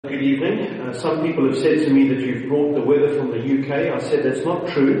Good evening. Some people have said to me that you've brought the weather from the UK. I said that's not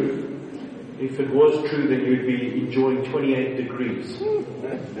true. If it was true, then you'd be enjoying 28 degrees.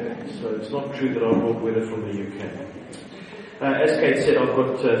 So it's not true that I brought weather from the UK. As Kate said, I've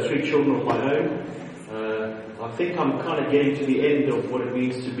got 3 children of my own. I think I'm kind of getting to the end of what it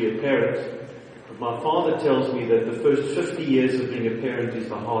means to be a parent. But my father tells me that the first 50 years of being a parent is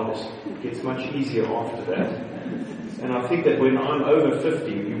the hardest. It gets much easier after that. And I think that when I'm over 50,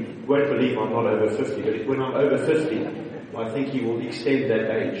 you won't believe I'm not over 50, but when I'm over 50, I think he will extend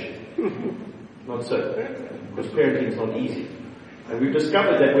that age. Not so. Because parenting is not easy. And we've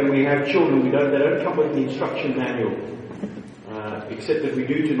discovered that when we have children, they don't come with the instruction manual. Except that we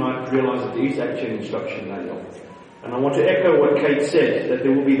do tonight realize that there is actually an instruction manual. And I want to echo what Kate said, that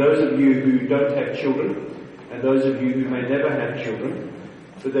there will be those of you who don't have children, and those of you who may never have children,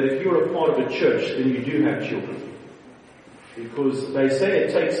 but that if you're a part of a church, then you do have children. Because they say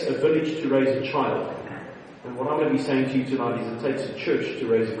it takes a village to raise a child. And what I'm going to be saying to you tonight is it takes a church to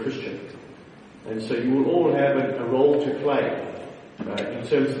raise a Christian. And so you will all have a role to play in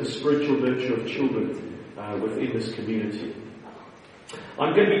terms of the spiritual nurture of children within this community.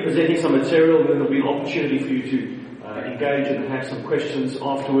 I'm going to be presenting some material, and then there'll be an opportunity for you to engage and have some questions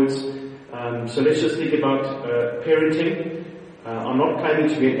afterwards. So let's just think about parenting. I'm not claiming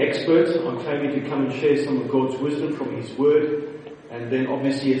to be an expert. I'm claiming to come and share some of God's wisdom from His Word. And then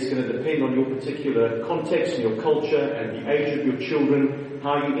obviously it's going to depend on your particular context and your culture and the age of your children,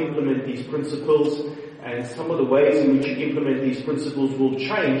 how you implement these principles, and some of the ways in which you implement these principles will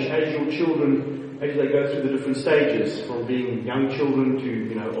change as your children, as they go through the different stages, from being young children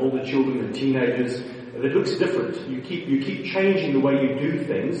to, older children and teenagers. And it looks different. You keep changing the way you do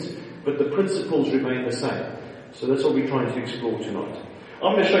things, but the principles remain the same. So that's what we're trying to explore tonight.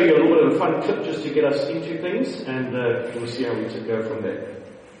 I'm going to show you a little bit of a fun clip just to get us into things, and we'll see how we go from there.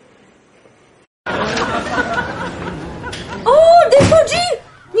 Oh, Defoji!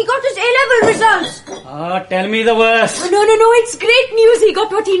 He got his A-level results. Tell me the worst. Oh, no, it's great news. He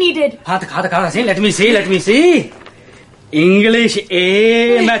got what he needed. Let me see. English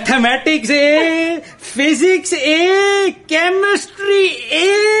A, mathematics A, physics A, chemistry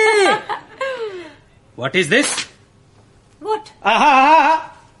A. What is this? What?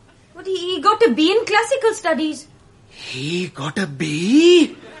 What? He got a B in classical studies. He got a B?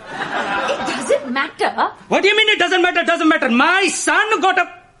 It doesn't matter. What do you mean it doesn't matter? Doesn't matter. My son got a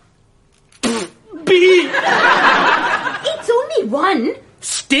B. It's only one.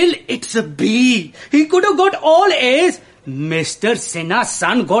 Still, it's a B. He could have got all A's. Mr. Sinha's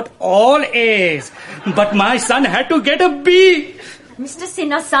son got all A's. But my son had to get a B. Mr.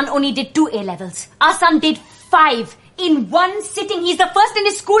 Sinha's son only did 2 A-levels. Our son did 5 in one sitting. He's the first in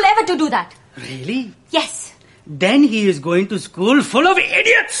his school ever to do that. Really? Yes. Then he is going to school full of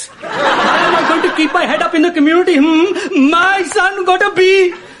idiots. How am I going to keep my head up in the community? My son got a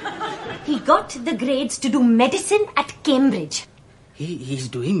B. He got the grades to do medicine at Cambridge. He's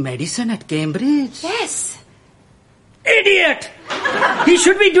doing medicine at Cambridge? Yes. Idiot! He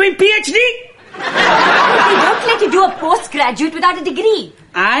should be doing PhD. They don't let you do a postgraduate without a degree.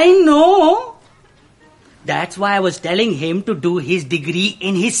 I know. That's why I was telling him to do his degree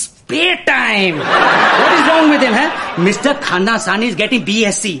in his spare time. What is wrong with him, huh? Mr. Khanna's son is getting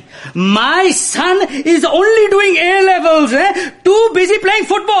BSc. My son is only doing A-levels, Too busy playing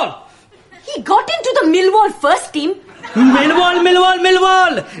football. He got into the Millwall first team. Millwall.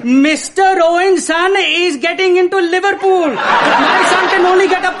 Mr. Owen's son is getting into Liverpool. My son can only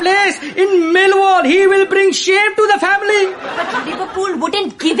get a place in Millwall. He will bring shame to the family. But Liverpool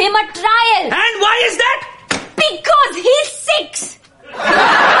wouldn't give him a trial. And why is that? Because he's 6.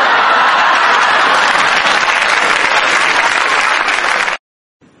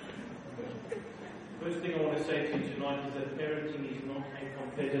 First thing I want to say to you tonight is that parenting is not a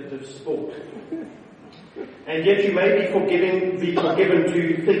competitive sport. And yet you may be forgiven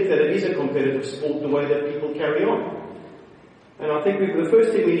to think that it is a competitive sport the way that people carry on. And I think the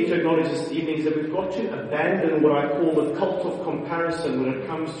first thing we need to acknowledge this evening is that we've got to abandon what I call the cult of comparison when it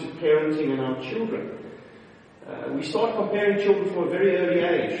comes to parenting and our children. We start comparing children from a very early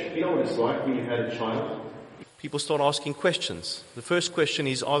age. You know what it's like when you've had a child. People start asking questions. The first question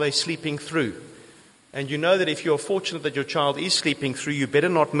is, are they sleeping through? And you know that if you're fortunate that your child is sleeping through, you better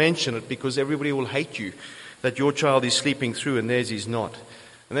not mention it because everybody will hate you that your child is sleeping through and theirs is not.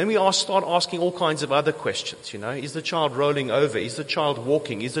 And then we start asking all kinds of other questions, Is the child rolling over? Is the child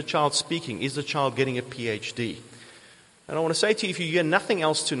walking? Is the child speaking? Is the child getting a PhD? And I want to say to you, if you hear nothing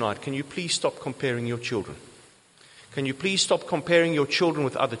else tonight, can you please stop comparing your children? Can you please stop comparing your children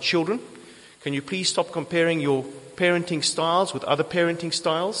with other children? Can you please stop comparing your parenting styles with other parenting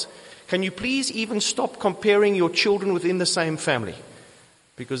styles? Can you please even stop comparing your children within the same family?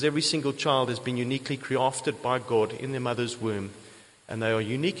 Because every single child has been uniquely crafted by God in their mother's womb, and they are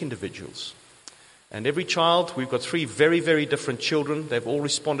unique individuals. And every child, we've got 3 very, very different children. They've all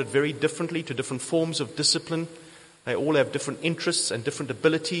responded very differently to different forms of discipline. They all have different interests and different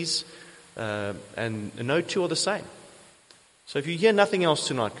abilities, and no 2 are the same. So if you hear nothing else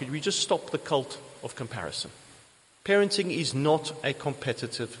tonight, could we just stop the cult of comparison? Parenting is not a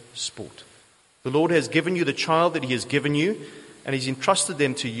competitive sport. The Lord has given you the child that He has given you, and He's entrusted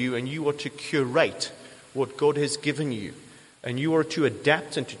them to you, and you are to curate what God has given you. And you are to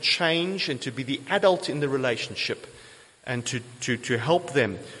adapt and to change and to be the adult in the relationship and to help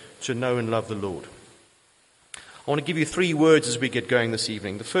them to know and love the Lord. I want to give you 3 words as we get going this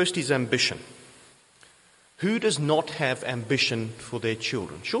evening. The first is ambition. Who does not have ambition for their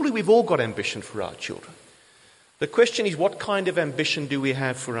children? Surely we've all got ambition for our children. The question is, what kind of ambition do we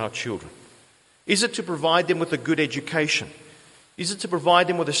have for our children? Is it to provide them with a good education? Is it to provide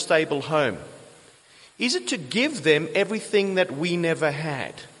them with a stable home? Is it to give them everything that we never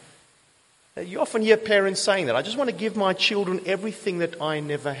had? You often hear parents saying that. I just want to give my children everything that I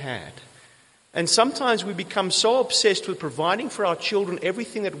never had. And sometimes we become so obsessed with providing for our children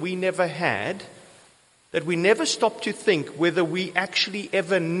everything that we never had that we never stop to think whether we actually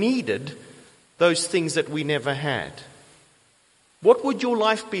ever needed those things that we never had. What would your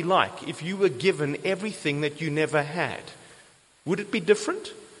life be like if you were given everything that you never had? Would it be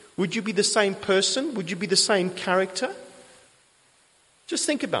different? Would you be the same person? Would you be the same character? Just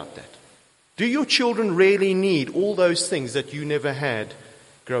think about that. Do your children really need all those things that you never had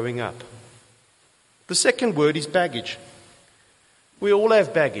growing up? The second word is baggage. We all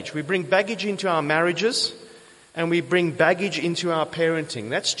have baggage. We bring baggage into our marriages and we bring baggage into our parenting.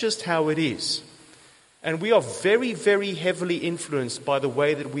 That's just how it is. And we are very, very heavily influenced by the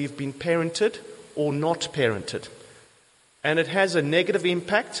way that we've been parented or not parented. And it has a negative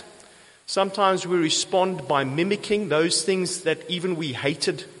impact. Sometimes we respond by mimicking those things that even we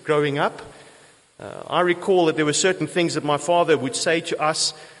hated growing up. I recall that there were certain things that my father would say to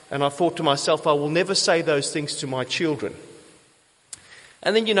us, and I thought to myself, I will never say those things to my children.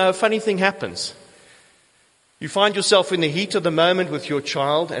 And then, a funny thing happens. You find yourself in the heat of the moment with your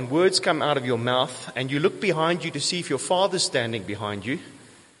child, and words come out of your mouth, and you look behind you to see if your father's standing behind you,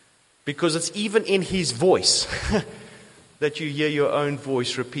 because it's even in his voice that you hear your own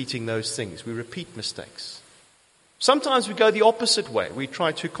voice repeating those things. We repeat mistakes. Sometimes we go the opposite way. We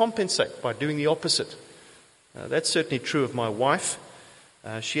try to compensate by doing the opposite. That's certainly true of my wife.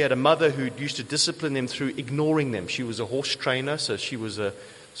 She had a mother who used to discipline them through ignoring them. She was a horse trainer, so she was a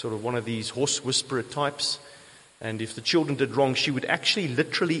sort of one of these horse whisperer types. And if the children did wrong, she would actually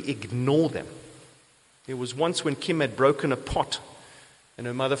literally ignore them. There was once when Kim had broken a pot, and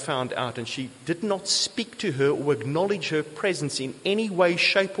her mother found out, and she did not speak to her or acknowledge her presence in any way,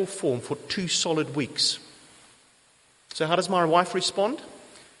 shape or form for 2 solid weeks. So how does my wife respond?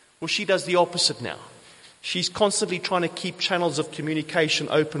 Well, she does the opposite now. She's constantly trying to keep channels of communication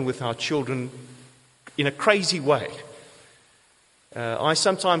open with our children in a crazy way. I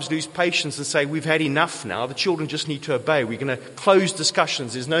sometimes lose patience and say, we've had enough now. The children just need to obey. We're going to close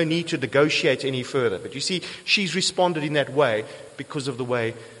discussions. There's no need to negotiate any further. But you see, she's responded in that way because of the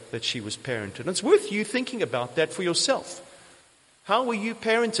way that she was parented. And it's worth you thinking about that for yourself. How were you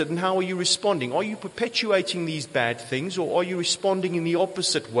parented and how are you responding? Are you perpetuating these bad things, or are you responding in the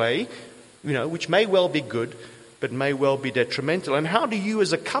opposite way, which may well be good, but may well be detrimental? And how do you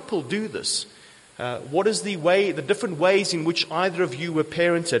as a couple do this? What is the different ways in which either of you were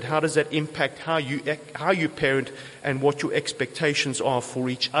parented? How does that impact how you parent and what your expectations are for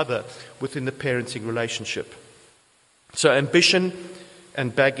each other within the parenting relationship? So ambition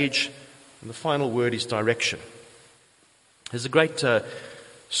and baggage, and the final word is direction. There's a great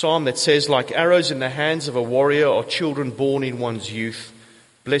psalm that says, like arrows in the hands of a warrior are children born in one's youth.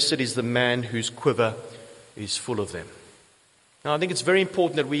 Blessed is the man whose quiver is full of them. Now, I think it's very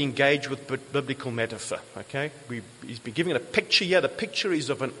important that we engage with biblical metaphor, okay? He's been giving it a picture here. The picture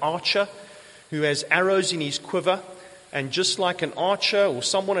is of an archer who has arrows in his quiver. And just like an archer or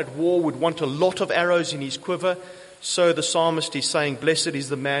someone at war would want a lot of arrows in his quiver, so the psalmist is saying, blessed is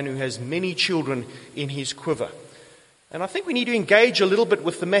the man who has many children in his quiver. And I think we need to engage a little bit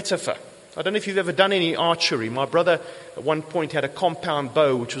with the metaphor. I don't know if you've ever done any archery. My brother at one point had a compound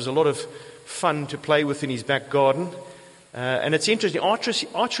bow, which was a lot of fun to play with in his back garden. And it's interesting.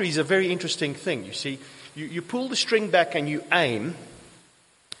 Archery is a very interesting thing. You see, you pull the string back and you aim,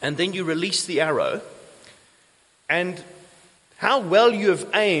 and then you release the arrow. And how well you have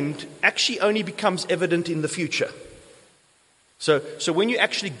aimed actually only becomes evident in the future. So when you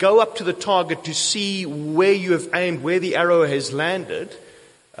actually go up to the target to see where you have aimed, where the arrow has landed,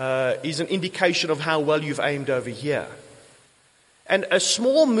 is an indication of how well you've aimed over here. And a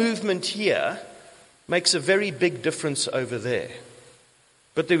small movement here makes a very big difference over there.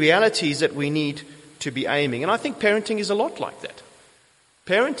 But the reality is that we need to be aiming. And I think parenting is a lot like that.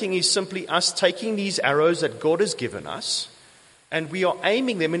 Parenting is simply us taking these arrows that God has given us, and we are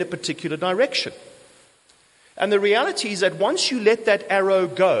aiming them in a particular direction. And the reality is that once you let that arrow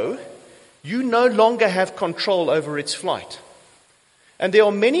go, you no longer have control over its flight. And there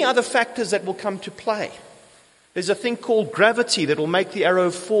are many other factors that will come to play. There's a thing called gravity that will make the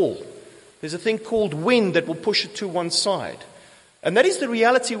arrow fall. There's a thing called wind that will push it to one side. And that is the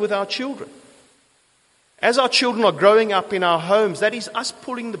reality with our children. As our children are growing up in our homes, that is us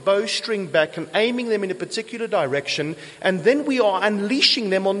pulling the bowstring back and aiming them in a particular direction, and then we are unleashing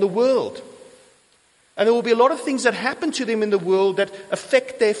them on the world. And there will be a lot of things that happen to them in the world that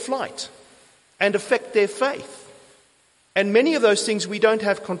affect their flight and affect their faith. And many of those things we don't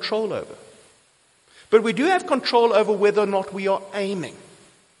have control over. But we do have control over whether or not we are aiming.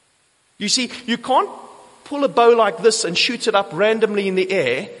 You see, you can't pull a bow like this and shoot it up randomly in the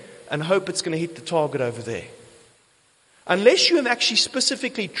air and hope it's going to hit the target over there. Unless you have actually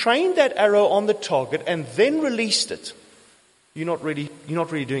specifically trained that arrow on the target and then released it, you're not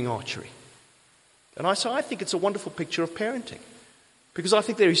really doing archery. And I think it's a wonderful picture of parenting. Because I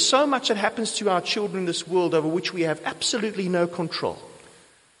think there is so much that happens to our children in this world over which we have absolutely no control.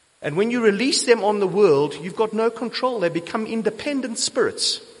 And when you release them on the world, you've got no control. They become independent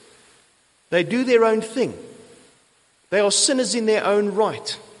spirits. They do their own thing. They are sinners in their own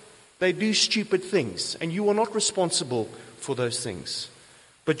right. They do stupid things. And you are not responsible for those things.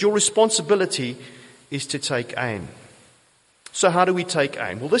 But your responsibility is to take aim. So how do we take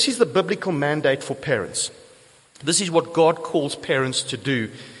aim? Well, this is the biblical mandate for parents. This is what God calls parents to do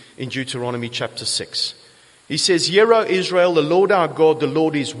in Deuteronomy chapter 6. He says, "Hear, O Israel, the Lord our God, the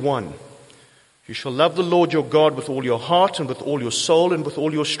Lord is one. You shall love the Lord your God with all your heart and with all your soul and with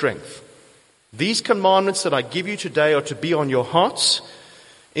all your strength. These commandments that I give you today are to be on your hearts.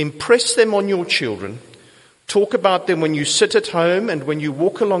 Impress them on your children. Talk about them when you sit at home and when you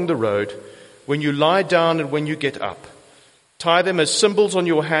walk along the road, when you lie down and when you get up. Tie them as symbols on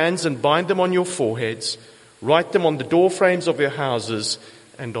your hands and bind them on your foreheads. Write them on the doorframes of your houses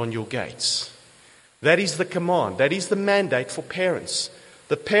and on your gates." That is the command. That is the mandate for parents.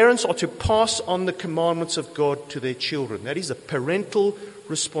 The parents are to pass on the commandments of God to their children. That is a parental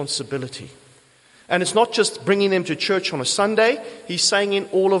responsibility. And it's not just bringing them to church on a Sunday. He's saying in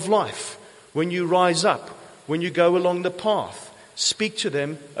all of life. When you rise up, when you go along the path, speak to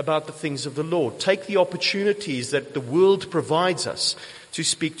them about the things of the Lord. Take the opportunities that the world provides us to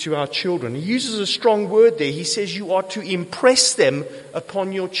speak to our children. He uses a strong word there. He says you are to impress them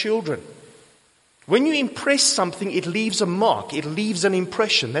upon your children. When you impress something, it leaves a mark. It leaves an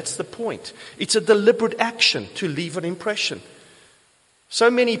impression. That's the point. It's a deliberate action to leave an impression. So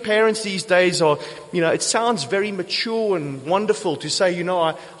many parents these days are, it sounds very mature and wonderful to say,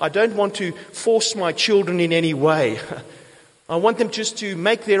 I don't want to force my children in any way. I want them just to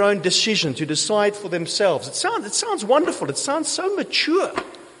make their own decision, to decide for themselves. It sounds wonderful. It sounds so mature.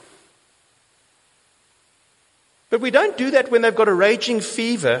 But we don't do that when they've got a raging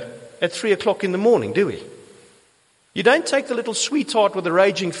fever at 3 o'clock in the morning, do we? You don't take the little sweetheart with a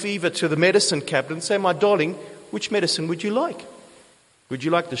raging fever to the medicine cabinet and say, "My darling, which medicine would you like? Would you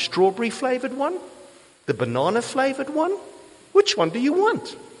like the strawberry flavored one? The banana flavored one? Which one do you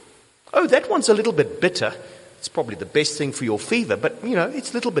want? Oh, that one's a little bit bitter. It's probably the best thing for your fever, but,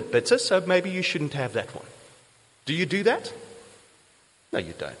 it's a little bit bitter, so maybe you shouldn't have that one." Do you do that? No,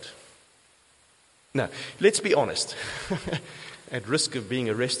 you don't. No, let's be honest. At risk of being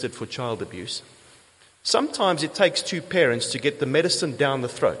arrested for child abuse, sometimes it takes two parents to get the medicine down the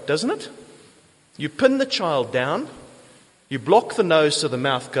throat, doesn't it? You pin the child down, you block the nose so the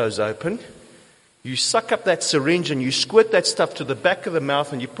mouth goes open, you suck up that syringe and you squirt that stuff to the back of the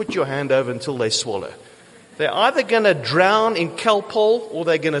mouth and you put your hand over until they swallow. They're either going to drown in Calpol or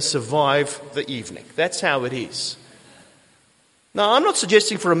they're going to survive the evening. That's how it is. Now, I'm not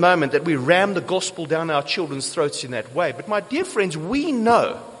suggesting for a moment that we ram the gospel down our children's throats in that way. But my dear friends, we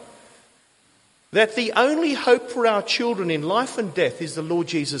know that the only hope for our children in life and death is the Lord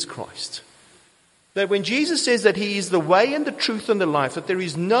Jesus Christ. That when Jesus says that He is the way and the truth and the life, that there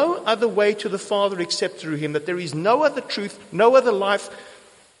is no other way to the Father except through Him, that there is no other truth, no other life,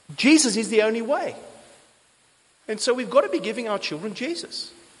 Jesus is the only way. And so we've got to be giving our children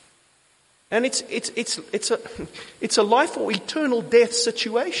Jesus. And it's a life or eternal death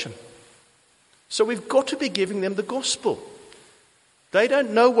situation. So we've got to be giving them the gospel. They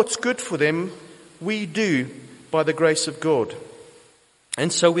don't know what's good for them. We do by the grace of God.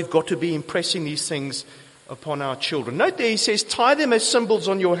 And so we've got to be impressing these things upon our children. Note there he says, tie them as symbols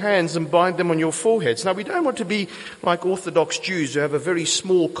on your hands and bind them on your foreheads. Now we don't want to be like Orthodox Jews who have a very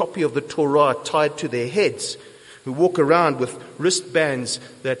small copy of the Torah tied to their heads, who walk around with wristbands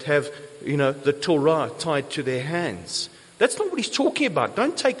that have, the Torah tied to their hands. That's not what he's talking about.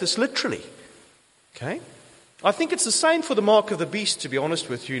 Don't take this literally. Okay? I think it's the same for the mark of the beast, to be honest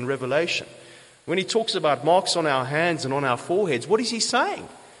with you, in Revelation. When he talks about marks on our hands and on our foreheads, what is he saying?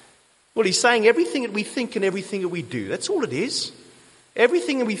 Well, he's saying everything that we think and everything that we do. That's all it is.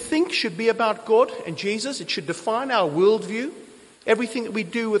 Everything that we think should be about God and Jesus. It should define our worldview. Everything that we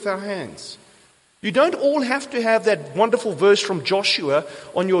do with our hands. You don't all have to have that wonderful verse from Joshua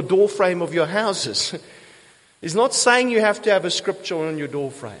on your doorframe of your houses. He's not saying you have to have a scripture on your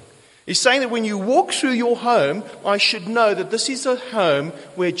doorframe. He's saying that when you walk through your home, I should know that this is a home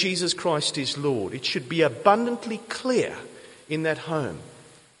where Jesus Christ is Lord. It should be abundantly clear in that home.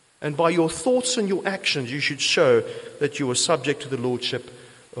 And by your thoughts and your actions, you should show that you are subject to the Lordship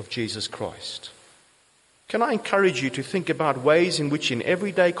of Jesus Christ. Can I encourage you to think about ways in which in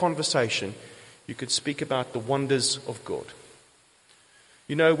everyday conversation you could speak about the wonders of God?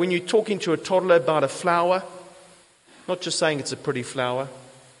 When you're talking to a toddler about a flower, not just saying it's a pretty flower.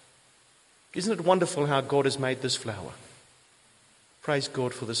 Isn't it wonderful how God has made this flower? Praise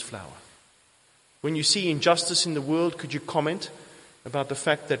God for this flower. When you see injustice in the world, could you comment about the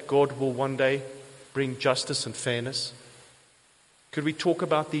fact that God will one day bring justice and fairness? Could we talk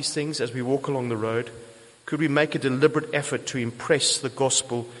about these things as we walk along the road? Could we make a deliberate effort to impress the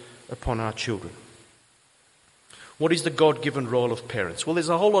gospel upon our children? What is the God-given role of parents? Well, there's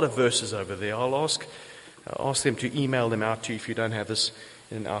a whole lot of verses over there. I'll ask them to email them out to you if you don't have this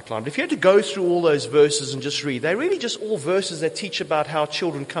in an outline. But if you had to go through all those verses and just read, they're really just all verses that teach about how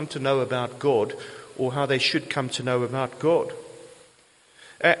children come to know about God or how they should come to know about God.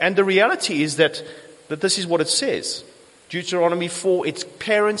 And the reality is that this is what it says. Deuteronomy 4, it's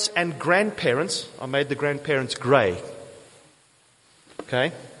parents and grandparents. I made the grandparents grey.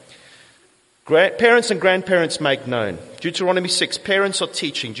 Okay? Parents and grandparents make known. Deuteronomy 6, parents are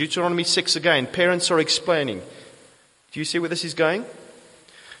teaching. Deuteronomy 6 again, parents are explaining. Do you see where this is going?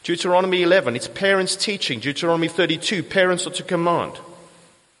 Deuteronomy 11, it's parents teaching. Deuteronomy 32, parents are to command.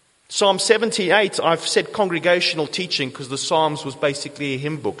 Psalm 78, I've said congregational teaching because the Psalms was basically a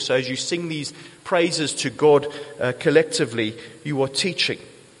hymn book. So as you sing these praises to God collectively, you are teaching.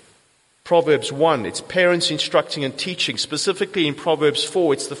 Proverbs 1, it's parents instructing and teaching. Specifically in Proverbs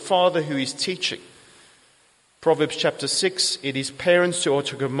 4, it's the father who is teaching. Proverbs chapter 6, it is parents who are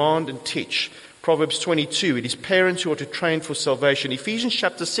to command and teach. Proverbs 22, it is parents who are to train for salvation. Ephesians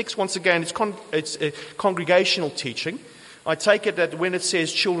chapter 6, once again, it's congregational teaching. I take it that when it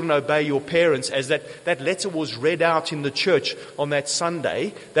says children obey your parents, as that letter was read out in the church on that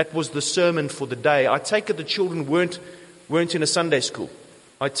Sunday, that was the sermon for the day. I take it the children weren't in a Sunday school.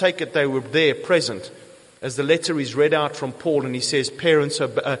 I take it they were there present as the letter is read out from Paul and he says,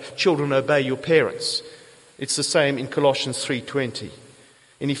 children obey your parents. It's the same in Colossians 3:20.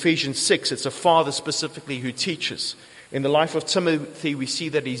 In Ephesians 6, it's a father specifically who teaches. In the life of Timothy, we see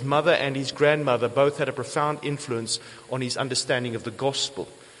that his mother and his grandmother both had a profound influence on his understanding of the gospel.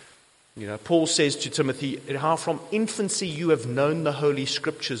 Paul says to Timothy, how from infancy you have known the holy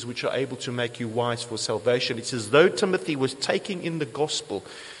scriptures which are able to make you wise for salvation. It's as though Timothy was taking in the gospel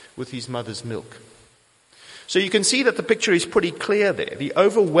with his mother's milk. So you can see that the picture is pretty clear there. The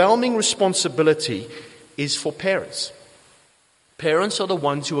overwhelming responsibility is for parents. Parents are the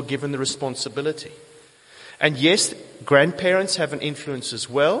ones who are given the responsibility. And yes, grandparents have an influence as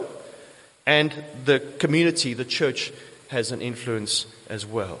well, and the community, the church, has an influence as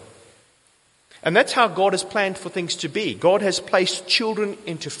well. And that's how God has planned for things to be. God has placed children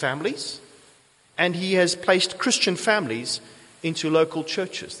into families, and He has placed Christian families into local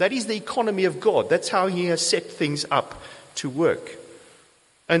churches. That is the economy of God. That's how He has set things up to work.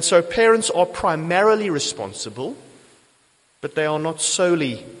 And so parents are primarily responsible, but they are not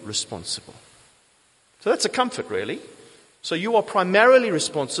solely responsible. So that's a comfort, really. So you are primarily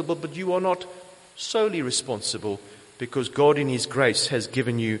responsible, but you are not solely responsible because God in His grace has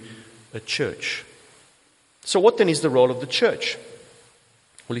given you a church. So what then is the role of the church?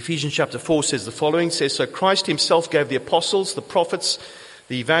 Well, Ephesians chapter 4 says the following, says, so Christ Himself gave the apostles, the prophets,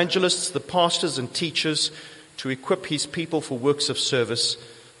 the evangelists, the pastors and teachers to equip His people for works of service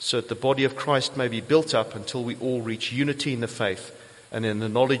so that the body of Christ may be built up until we all reach unity in the faith and in the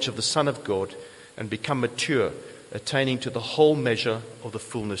knowledge of the Son of God, and become mature, attaining to the whole measure of the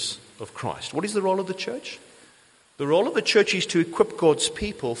fullness of Christ. What is the role of the church? The role of the church is to equip God's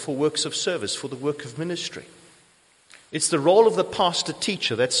people for works of service, for the work of ministry. It's the role of the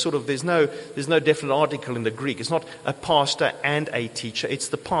pastor-teacher. That's sort of, there's no definite article in the Greek. It's not a pastor and a teacher. It's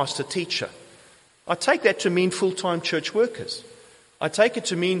the pastor-teacher. I take that to mean full-time church workers. I take it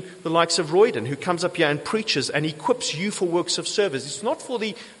to mean the likes of Royden, who comes up here and preaches and equips you for works of service. It's not for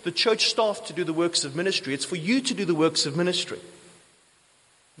the church staff to do the works of ministry. It's for you to do the works of ministry.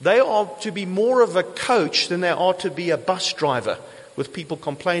 They are to be more of a coach than they are to be a bus driver with people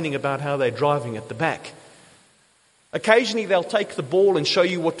complaining about how they're driving at the back. Occasionally they'll take the ball and show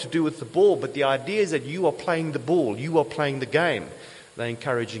you what to do with the ball, but the idea is that you are playing the ball, you are playing the game. They're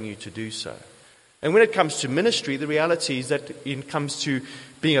encouraging you to do so. And when it comes to ministry, the reality is that when it comes to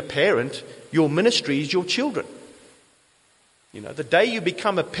being a parent, your ministry is your children. You know, the day you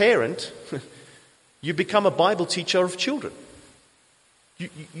become a parent, you become a Bible teacher of children.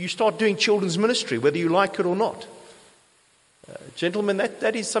 You start doing children's ministry, whether you like it or not. Gentlemen,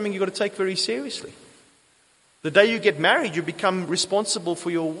 that is something you've got to take very seriously. The day you get married, you become responsible for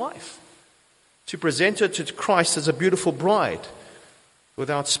your wife, to present her to Christ as a beautiful bride,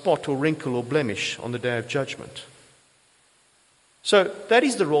 without spot or wrinkle or blemish on the day of judgment. So that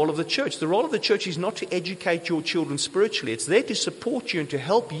is the role of the church. The role of the church is not to educate your children spiritually. It's there to support you and to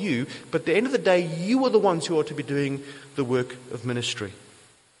help you, but at the end of the day, you are the ones who are to be doing the work of ministry.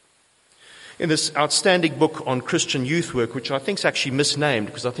 In this outstanding book on Christian youth work, which I think is actually misnamed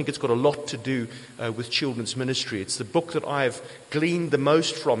because I think it's got a lot to do with children's ministry. It's the book that I've gleaned the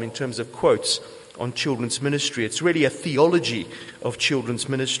most from in terms of quotes on children's ministry. It's really a theology of children's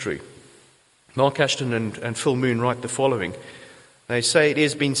ministry. Mark Ashton and Phil Moon write the following. They say, it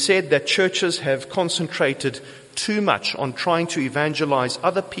has been said that churches have concentrated too much on trying to evangelize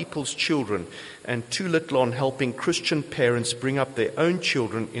other people's children and too little on helping Christian parents bring up their own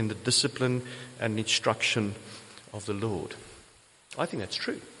children in the discipline and instruction of the Lord. I think that's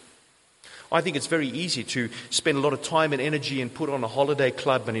true. I think it's very easy to spend a lot of time and energy and put on a holiday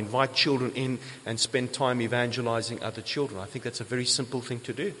club and invite children in and spend time evangelizing other children. I think that's a very simple thing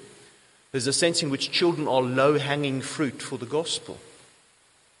to do. There's a sense in which children are low-hanging fruit for the gospel.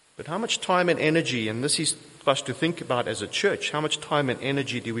 But how much time and energy, and this is for us to think about as a church, how much time and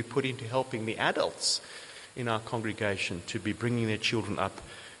energy do we put into helping the adults in our congregation to be bringing their children up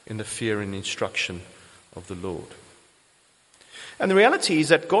in the fear and instruction of the Lord? And the reality is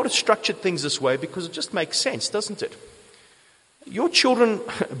that God has structured things this way because it just makes sense, doesn't it? Your children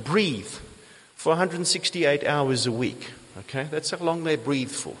breathe for 168 hours a week. Okay, that's how long they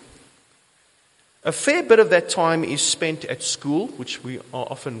breathe for. A fair bit of that time is spent at school, which we are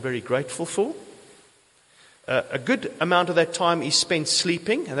often very grateful for. A good amount of that time is spent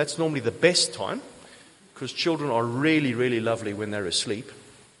sleeping, and that's normally the best time, because children are really, really lovely when they're asleep.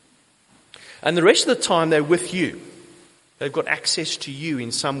 And the rest of the time they're with you. They've got access to you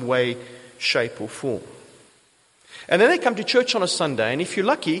in some way, shape or form. And then they come to church on a Sunday, and if you're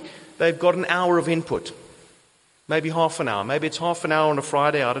lucky, they've got an hour of input. Maybe half an hour. Maybe it's half an hour on a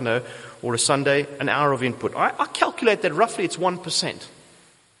Friday, I don't know, or a Sunday, an hour of input. I calculate that roughly it's 1%.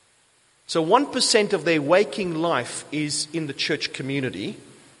 So 1% of their waking life is in the church community.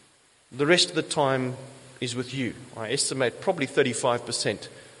 The rest of the time is with you. I estimate probably 35%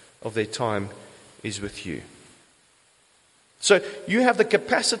 of their time is with you. So you have the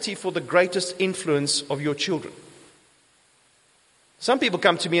capacity for the greatest influence of your children. Some people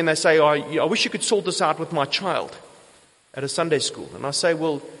come to me and they say, I wish you could sort this out with my child at a Sunday school. And I say,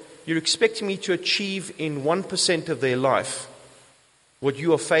 well, you're expecting me to achieve in 1% of their life what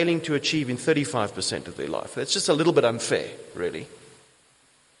you are failing to achieve in 35% of their life. That's just a little bit unfair, really.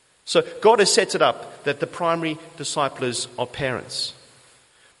 So God has set it up that the primary disciplers are parents.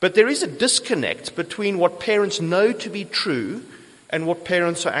 But there is a disconnect between what parents know to be true and what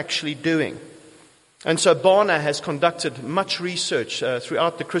parents are actually doing. And so Barna has conducted much research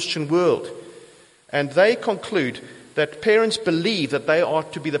throughout the Christian world. And they conclude that parents believe that they are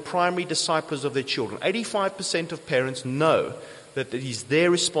to be the primary disciples of their children. 85% of parents know that it is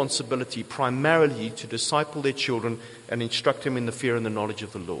their responsibility primarily to disciple their children and instruct them in the fear and the knowledge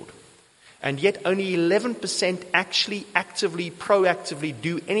of the Lord. And yet only 11% actually actively, proactively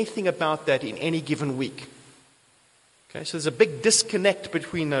do anything about that in any given week. Okay, so there's a big disconnect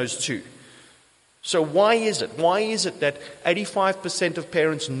between those two. So why is it? Why is it that 85% of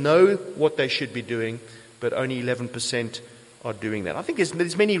parents know what they should be doing, but only 11% are doing that? I think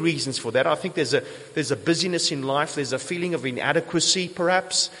there's many reasons for that. I think there's a busyness in life. There's a feeling of inadequacy,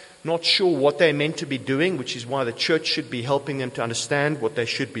 perhaps. not sure what they're meant to be doing, which is why the church should be helping them to understand what they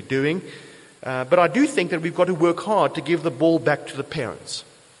should be doing. But I do think that we've got to work hard to give the ball back to the parents.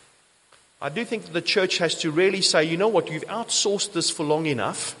 I do think that the church has to really say, you know what, you've outsourced this for long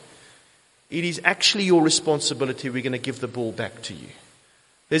enough. It is actually your responsibility. We're going to give the ball back to you.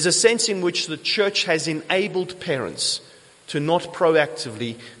 There's a sense in which the church has enabled parents to not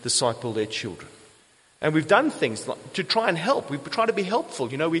proactively disciple their children. And we've done things to try and help. We've tried to be helpful.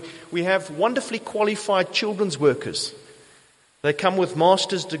 You know, we have wonderfully qualified children's workers. They come with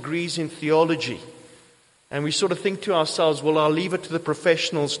master's degrees in theology. And we sort of think to ourselves, well, I'll leave it to the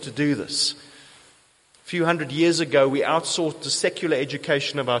professionals to do this. A few hundred years ago, we outsourced the secular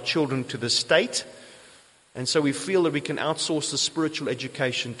education of our children to the state. And so we feel that we can outsource the spiritual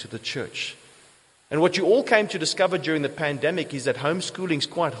education to the church. And what you all came to discover during the pandemic is that homeschooling is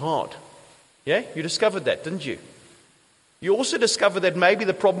quite hard. Yeah, you discovered that, didn't you? You also discovered that maybe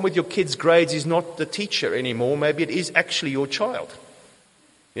the problem with your kids' grades is not the teacher anymore. Maybe it is actually your child.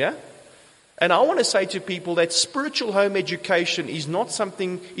 Yeah? And I want to say to people that spiritual home education is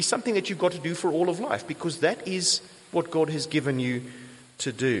something that you've got to do for all of life, because that is what God has given you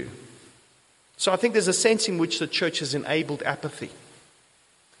to do. So I think there's a sense in which the church has enabled apathy.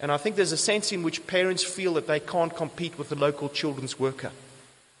 And I think there's a sense in which parents feel that they can't compete with the local children's worker.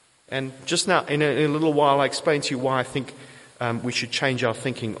 And just now, in a little while, I'll explain to you why I think we should change our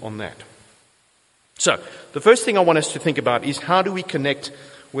thinking on that. So, the first thing I want us to think about is, how do we connect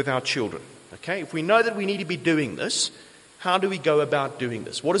with our children? Okay, if we know that we need to be doing this, how do we go about doing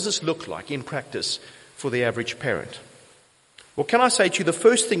this? What does this look like in practice for the average parent? Well, can I say to you, the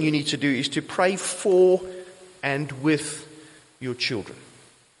first thing you need to do is to pray for and with your children.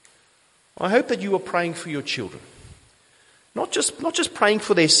 I hope that you are praying for your children. Not just praying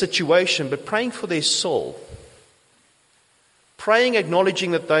for their situation, but praying for their soul. Praying,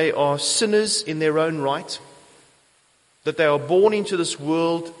 acknowledging that they are sinners in their own right, that they are born into this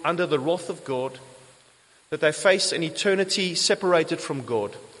world under the wrath of God, that they face an eternity separated from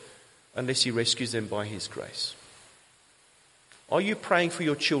God unless He rescues them by His grace. Are you praying for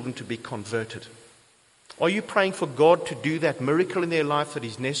your children to be converted? Are you praying for God to do that miracle in their life that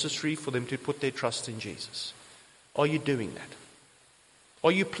is necessary for them to put their trust in Jesus? Are you doing that?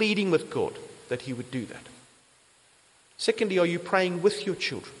 Are you pleading with God that He would do that? Secondly, are you praying with your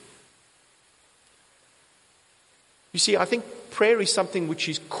children? You see, I think prayer is something which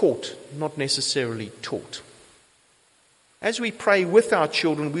is caught, not necessarily taught. As we pray with our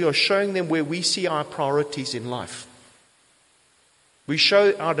children, we are showing them where we see our priorities in life. We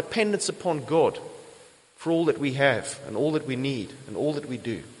show our dependence upon God for all that we have and all that we need and all that we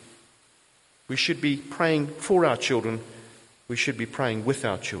do. We should be praying for our children. We should be praying with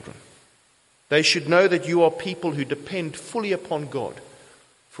our children. They should know that you are people who depend fully upon God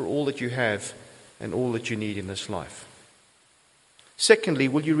for all that you have and all that you need in this life. Secondly,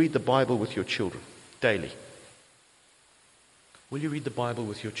 will you read the Bible with your children daily? Will you read the Bible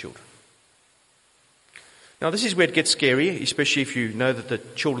with your children? Now, this is where it gets scary, especially if you know that the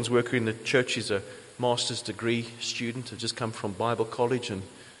children's worker in the church is a master's degree student who just come from Bible college and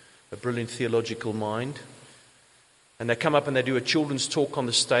a brilliant theological mind. And they come up and they do a children's talk on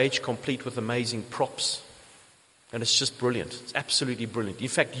the stage, complete with amazing props. And it's just brilliant. It's absolutely brilliant. In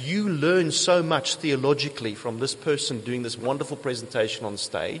fact, you learn so much theologically from this person doing this wonderful presentation on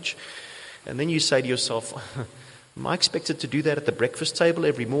stage. And then you say to yourself, am I expected to do that at the breakfast table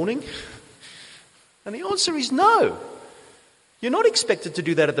every morning? And the answer is no. You're not expected to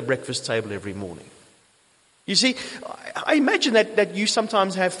do that at the breakfast table every morning. You see, I imagine that you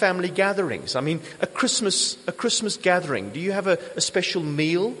sometimes have family gatherings. I mean, a Christmas gathering. Do you have a special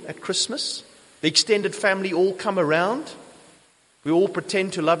meal at Christmas? The extended family all come around. We all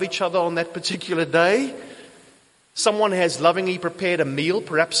pretend to love each other on that particular day. Someone has lovingly prepared a meal,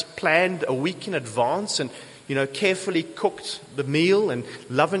 perhaps planned a week in advance, and carefully cooked the meal and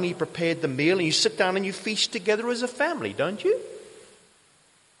lovingly prepared the meal, and you sit down and you feast together as a family, don't you?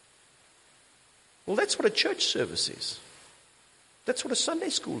 Well, that's what a church service is. That's what a Sunday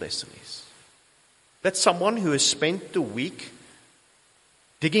school lesson is. That's someone who has spent the week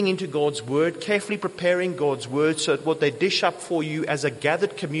digging into God's Word, carefully preparing God's Word so that what they dish up for you as a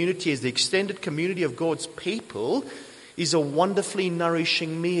gathered community, as the extended community of God's people, is a wonderfully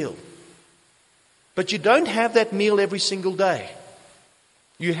nourishing meal. But you don't have that meal every single day.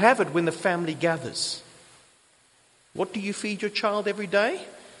 You have it when the family gathers. What do you feed your child every day?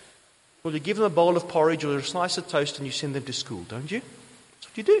 Well, you give them a bowl of porridge or a slice of toast and you send them to school, don't you? That's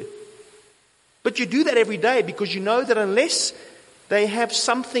what you do. But you do that every day because you know that unless they have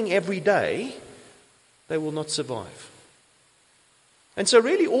something every day, they will not survive. And so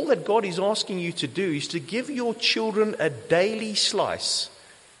really all that God is asking you to do is to give your children a daily slice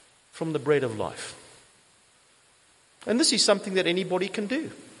from the bread of life. And this is something that anybody can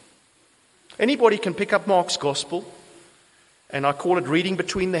do. Anybody can pick up Mark's Gospel, and I call it reading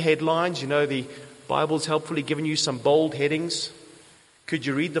between the headlines. You know, the Bible's helpfully given you some bold headings. Could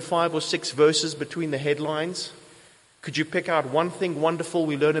you read the 5 or 6 verses between the headlines? Could you pick out one thing wonderful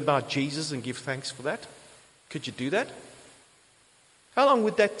we learn about Jesus and give thanks for that? Could you do that? How long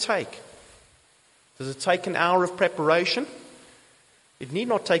would that take? Does it take an hour of preparation? It need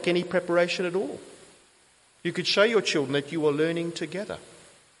not take any preparation at all. You could show your children that you are learning together.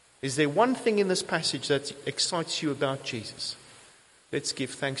 Is there one thing in this passage that excites you about Jesus? Let's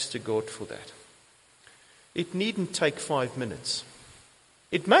give thanks to God for that. It needn't take 5 minutes.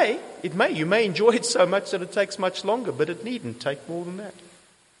 It may. You may enjoy it so much that it takes much longer, but it needn't take more than that.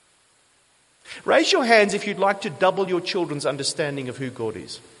 Raise your hands if you'd like to double your children's understanding of who God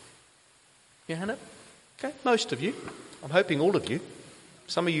is. Your hand up? Okay, most of you. I'm hoping all of you.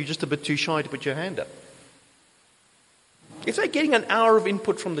 Some of you just a bit too shy to put your hand up. If they're getting an hour of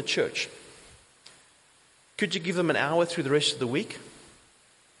input from the church, could you give them an hour through the rest of the week?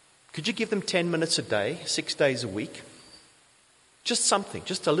 Could you give them 10 minutes a day, 6 days a week? Just something,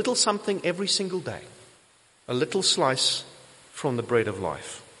 just a little something every single day. A little slice from the bread of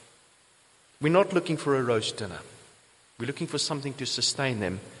life. We're not looking for a roast dinner. We're looking for something to sustain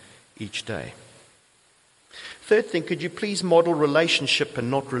them each day. Third thing, could you please model relationship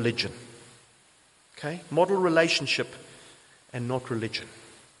and not religion? Okay, model relationship and not religion.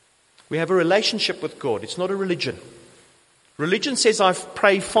 We have a relationship with God. It's not a religion. Religion says I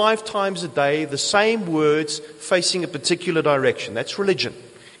pray 5 times a day, the same words facing a particular direction. That's religion.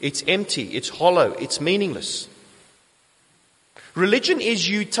 It's empty, it's hollow, it's meaningless. Religion is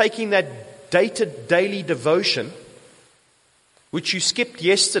you taking that dated daily devotion, which you skipped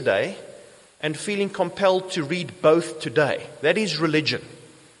yesterday, and feeling compelled to read both today. That is religion.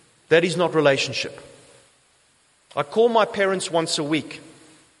 That is not relationship. I call my parents once a week.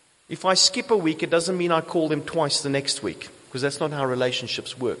 If I skip a week, it doesn't mean I call them twice the next week, because that's not how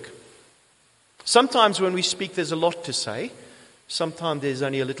relationships work. Sometimes when we speak, there's a lot to say. Sometimes there's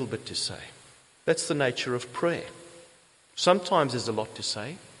only a little bit to say. That's the nature of prayer. Sometimes there's a lot to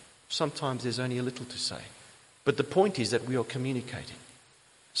say. Sometimes there's only a little to say. But the point is that we are communicating.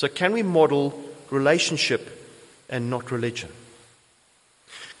 So can we model relationship and not religion?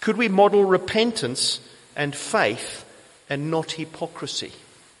 Could we model repentance and faith and not hypocrisy?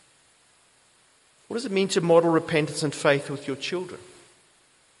 What does it mean to model repentance and faith with your children?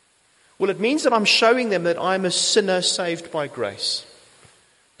 Well, it means that I'm showing them that I'm a sinner saved by grace,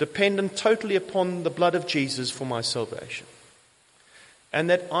 dependent totally upon the blood of Jesus for my salvation, and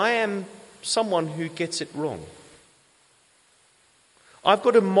that I am someone who gets it wrong. I've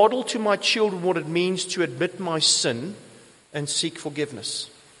got to model to my children what it means to admit my sin and seek forgiveness.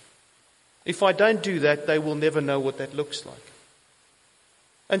 If I don't do that, they will never know what that looks like.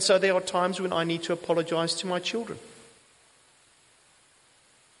 And so there are times when I need to apologize to my children.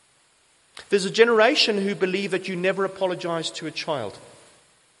 There's a generation who believe that you never apologize to a child.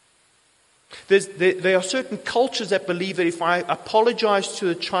 There are certain cultures that believe that if I apologize to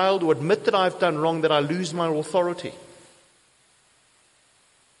a child or admit that I've done wrong, that I lose my authority.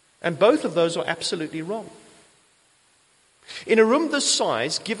 And both of those are absolutely wrong. In a room this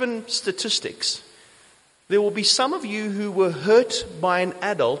size, given statistics, there will be some of you who were hurt by an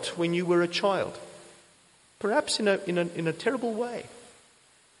adult when you were a child. Perhaps in a terrible way.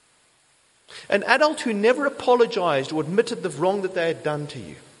 An adult who never apologized or admitted the wrong that they had done to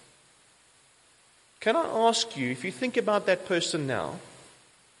you. Can I ask you, if you think about that person now,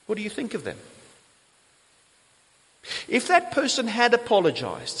 what do you think of them? If that person had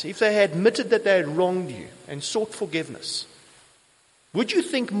apologized, if they had admitted that they had wronged you and sought forgiveness, would you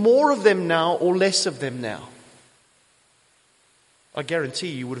think more of them now or less of them now? I guarantee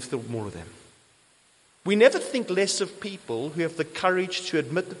you would have thought more of them. We never think less of people who have the courage to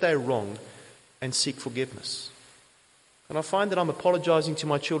admit that they're wrong and seek forgiveness. And I find that I'm apologizing to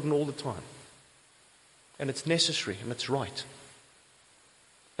my children all the time. And it's necessary and it's right.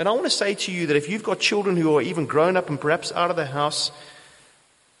 And I want to say to you that if you've got children who are even grown up and perhaps out of the house,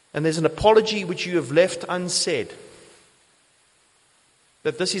 and there's an apology which you have left unsaid,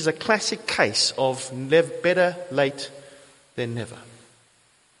 that this is a classic case of better late than never.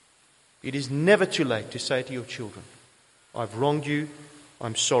 It is never too late to say to your children, I've wronged you,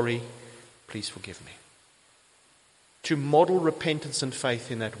 I'm sorry, please forgive me. To model repentance and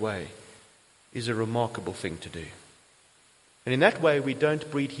faith in that way is a remarkable thing to do. And in that way, we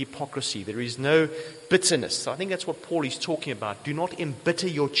don't breed hypocrisy. There is no bitterness. I think that's what Paul is talking about. Do not embitter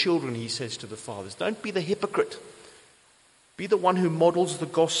your children, he says to the fathers. Don't be the hypocrite. Be the one who models the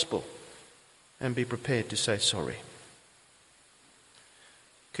gospel and be prepared to say sorry.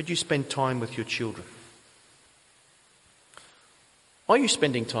 Could you spend time with your children? Are you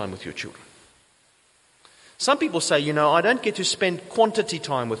spending time with your children? Some people say, I don't get to spend quantity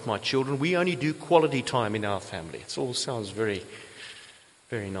time with my children. We only do quality time in our family. It all sounds very,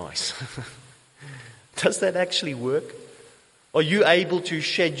 very nice. Does that actually work? Are you able to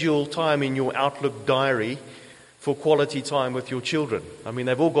schedule time in your Outlook diary for quality time with your children? I mean,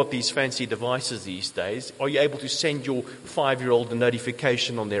 they've all got these fancy devices these days. Are you able to send your 5-year-old a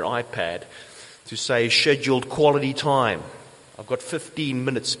notification on their iPad to say scheduled quality time? I've got 15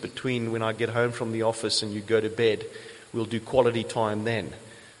 minutes between when I get home from the office and you go to bed. We'll do quality time then.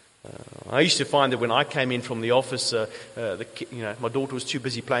 I used to find that when I came in from the office, my daughter was too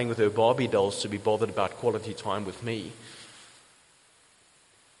busy playing with her Barbie dolls to be bothered about quality time with me.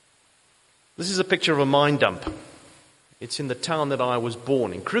 This is a picture of a mine dump. It's in the town that I was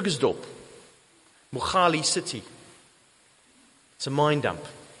born, in Krugersdorp, Mogale City. It's a mine dump.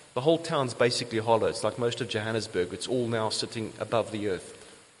 The whole town's basically hollow. It's like most of Johannesburg. It's all now sitting above the earth.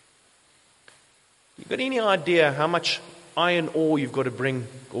 You got any idea how much iron ore you've got to bring,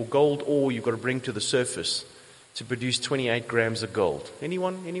 or gold ore you've got to bring to the surface to produce 28 grams of gold?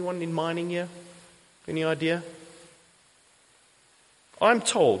 Anyone in mining here? Any idea? I'm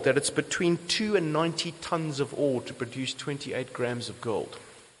told that it's between 2 and 90 tons of ore to produce 28 grams of gold.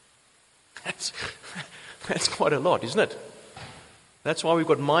 That's quite a lot, isn't it? That's why we've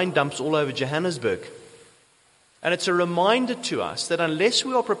got mine dumps all over Johannesburg. And it's a reminder to us that unless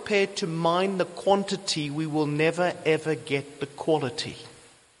we are prepared to mine the quantity, we will never ever get the quality.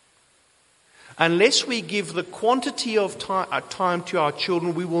 Unless we give the quantity of time to our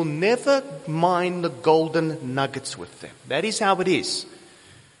children, we will never mine the golden nuggets with them. That is how it is.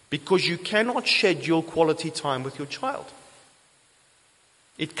 Because you cannot schedule quality time with your child.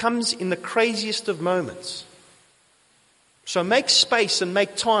 It comes in the craziest of moments. So make space and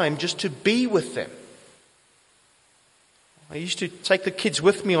make time just to be with them. I used to take the kids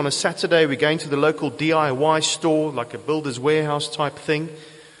with me on a Saturday. We're going to the local DIY store, like a builder's warehouse type thing.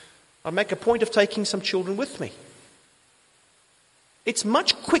 I'd make a point of taking some children with me. It's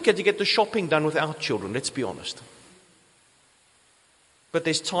much quicker to get the shopping done without children, let's be honest. But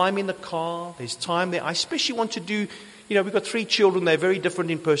there's time in the car, there's time there. I especially want to do, we've got 3 children, they're very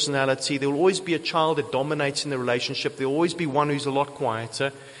different in personality. There will always be a child that dominates in the relationship. There will always be one who's a lot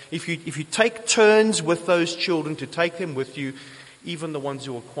quieter. If you take turns with those children to take them with you, even the ones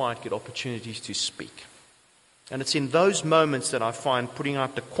who are quiet get opportunities to speak. And it's in those moments that I find putting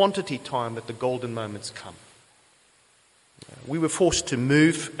out the quantity time that the golden moments come. We were forced to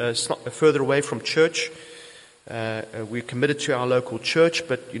move further away from church. We're committed to our local church,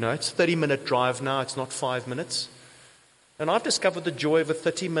 but it's a 30-minute drive now. It's not 5 minutes. And I've discovered the joy of a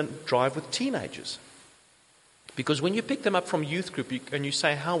 30-minute drive with teenagers. Because when you pick them up from youth group and you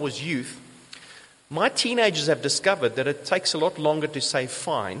say, how was youth? My teenagers have discovered that it takes a lot longer to say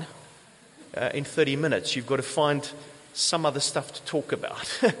fine in 30 minutes. You've got to find some other stuff to talk about.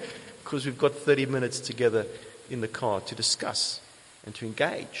 Because we've got 30 minutes together in the car to discuss and to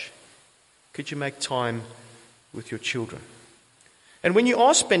engage. Could you make time with your children? And when you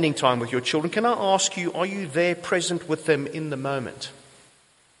are spending time with your children, can I ask you, are you there present with them in the moment?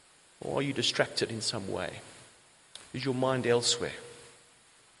 Or are you distracted in some way? Is your mind elsewhere?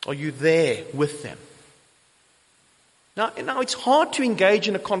 Are you there with them? Now it's hard to engage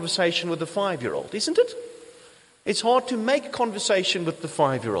in a conversation with a 5-year-old, isn't it? It's hard to make conversation with the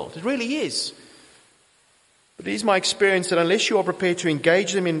 5-year-old. It really is. But it is my experience that unless you are prepared to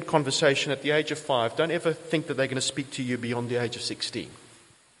engage them in conversation at the age of 5, don't ever think that they're going to speak to you beyond the age of 16.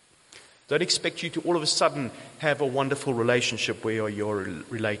 Don't expect you to all of a sudden have a wonderful relationship where you're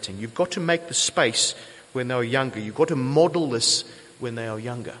relating. You've got to make the space when they are younger. You've got to model this when they are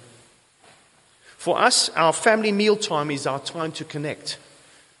younger. For us, our family mealtime is our time to connect.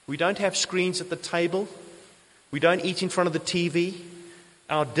 We don't have screens at the table. We don't eat in front of the TV.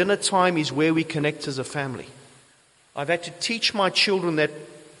 Our dinner time is where we connect as a family. I've had to teach my children that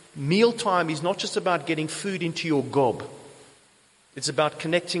mealtime is not just about getting food into your gob. It's about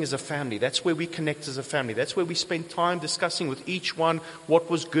connecting as a family. That's where we connect as a family. That's where we spend time discussing with each one what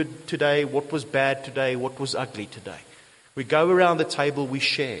was good today, what was bad today, what was ugly today. We go around the table, we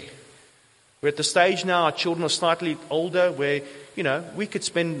share. We're at the stage now, our children are slightly older, where, we could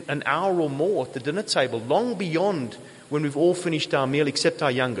spend an hour or more at the dinner table, long beyond when we've all finished our meal, except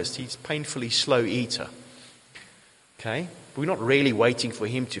our youngest. He's a painfully slow eater. Okay? We're not really waiting for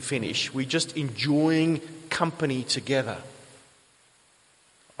him to finish. We're just enjoying company together.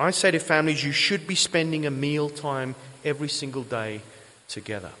 I say to families, you should be spending a meal time every single day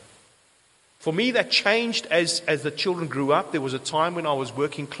together. For me, that changed as the children grew up. There was a time when I was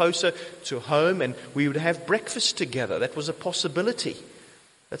working closer to home and we would have breakfast together. That was a possibility.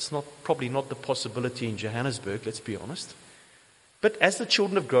 That's probably not the possibility in Johannesburg, let's be honest. But as the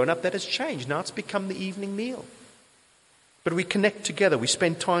children have grown up, that has changed. Now it's become the evening meal. But we connect together. We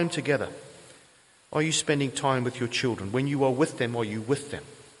spend time together. Are you spending time with your children? When you are with them, are you with them?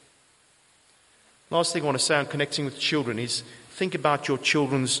 Last thing I want to say on connecting with children is think about your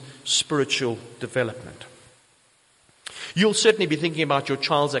children's spiritual development. You'll certainly be thinking about your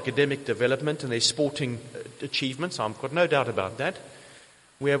child's academic development and their sporting achievements. I've got no doubt about that.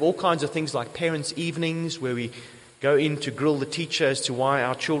 We have all kinds of things like parents' evenings where we go in to grill the teacher as to why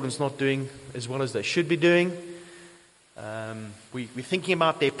our children's not doing as well as they should be doing. We're thinking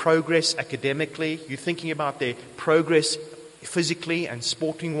about their progress academically. You're thinking about their progress physically and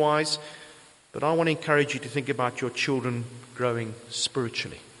sporting-wise. But I want to encourage you to think about your children growing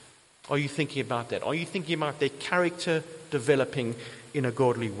spiritually. Are you thinking about that? Are you thinking about their character developing in a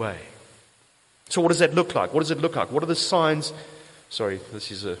godly way? So what does that look like? What does it look like? What are the signs?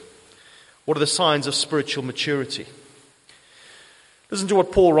 What are the signs of spiritual maturity? Listen to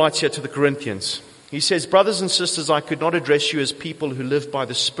what Paul writes here to the Corinthians. He says, brothers and sisters, I could not address you as people who live by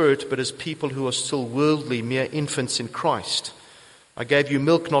the Spirit, but as people who are still worldly, mere infants in Christ. I gave you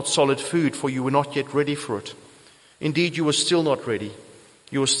milk, not solid food, for you were not yet ready for it. Indeed, you were still not ready.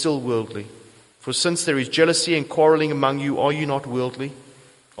 You are still worldly. For since there is jealousy and quarreling among you, are you not worldly?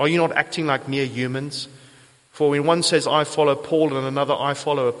 Are you not acting like mere humans? For when one says, I follow Paul, and another, I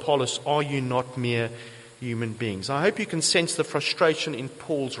follow Apollos, are you not mere human beings? I hope you can sense the frustration in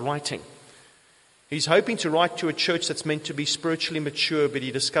Paul's writing. He's hoping to write to a church that's meant to be spiritually mature, but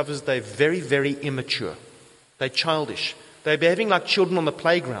he discovers they're very, very immature. They're childish. They're behaving like children on the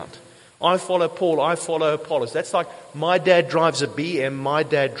playground. I follow Paul, I follow Apollos. That's like my dad drives a BM, my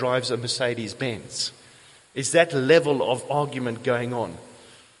dad drives a Mercedes-Benz. Is that level of argument going on?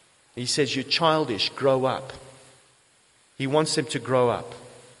 He says, you're childish, grow up. He wants them to grow up.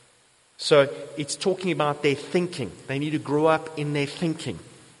 So it's talking about their thinking. They need to grow up in their thinking.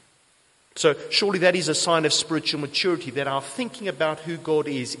 So surely that is a sign of spiritual maturity, that our thinking about who God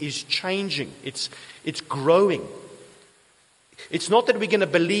is changing. It's growing. It's not that we're going to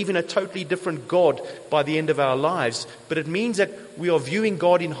believe in a totally different God by the end of our lives, but it means that we are viewing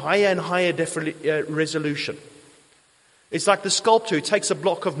God in higher and higher resolution. It's like the sculptor who takes a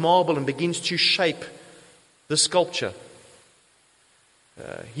block of marble and begins to shape the sculpture.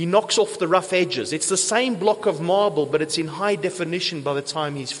 He knocks off the rough edges. It's the same block of marble, but it's in high definition by the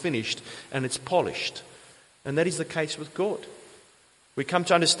time he's finished and it's polished. And that is the case with God. We come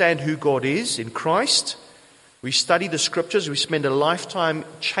to understand who God is in Christ. We study the scriptures. We spend a lifetime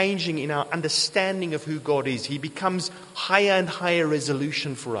changing in our understanding of who God is. He becomes higher and higher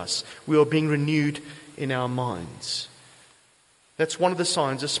resolution for us. We are being renewed in our minds. That's one of the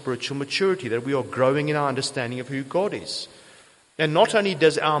signs of spiritual maturity, that we are growing in our understanding of who God is. And not only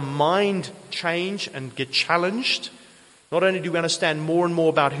does our mind change and get challenged, not only do we understand more and more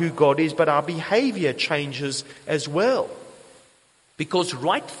about who God is, but our behavior changes as well. Because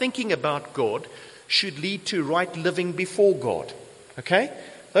right thinking about God should lead to right living before God. Okay?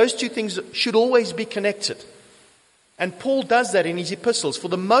 Those two things should always be connected. And Paul does that in his epistles. For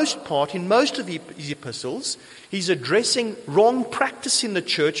the most part, in most of his epistles, he's addressing wrong practice in the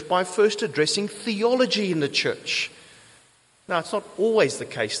church by first addressing theology in the church. Now, it's not always the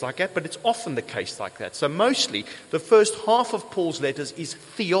case like that, but it's often the case like that. So mostly, the first half of Paul's letters is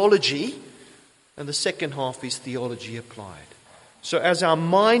theology, and the second half is theology applied. So as our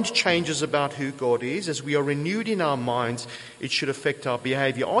mind changes about who God is, as we are renewed in our minds, it should affect our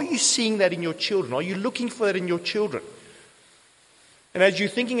behavior. Are you seeing that in your children? Are you looking for that in your children? And as you're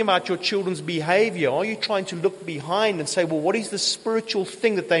thinking about your children's behavior, are you trying to look behind and say, well, what is the spiritual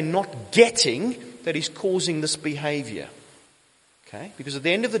thing that they're not getting that is causing this behavior? Okay? Because at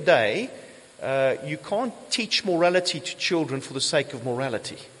the end of the day, you can't teach morality to children for the sake of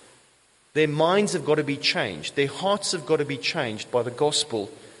morality. Their minds have got to be changed. Their hearts have got to be changed by the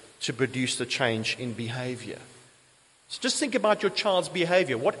gospel to produce the change in behavior. So just think about your child's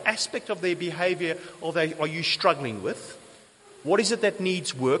behavior. What aspect of their behavior are you struggling with? What is it that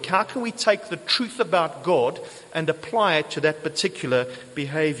needs work? How can we take the truth about God and apply it to that particular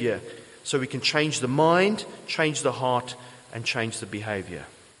behavior so we can change the mind, change the heart, and change the behavior?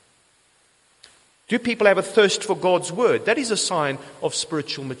 Do people have a thirst for God's word? That is a sign of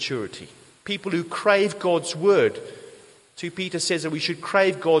spiritual maturity. People who crave God's word 2 Peter says that we should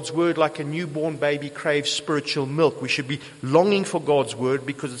crave God's word like a newborn baby craves spiritual milk. We should be longing for God's word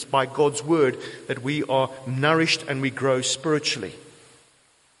because it's by God's word that we are nourished and we grow spiritually.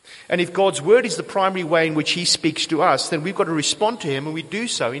 And if God's word is the primary way in which he speaks to us, then we've got to respond to him, and we do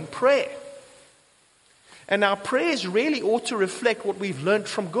so in prayer. And our prayers really ought to reflect what we've learned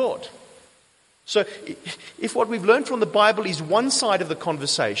from God. So if what we've learned from the Bible is one side of the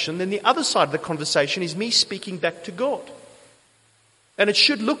conversation, then the other side of the conversation is me speaking back to God. And it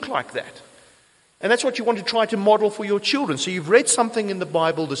should look like that. And that's what you want to try to model for your children. So you've read something in the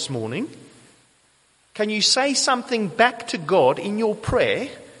Bible this morning. Can you say something back to God in your prayer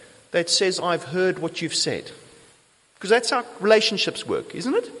that says, I've heard what you've said? Because that's how relationships work,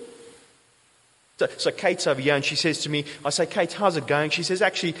 isn't it? So Kate's over here and she says to me, I say, Kate, how's it going? She says,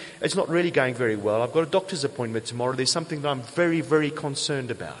 actually, it's not really going very well. I've got a doctor's appointment tomorrow. There's something that I'm very, very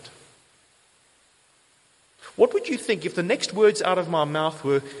concerned about. What would you think if the next words out of my mouth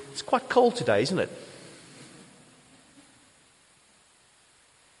were, it's quite cold today, isn't it?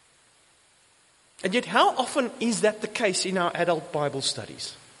 And yet, how often is that the case in our adult Bible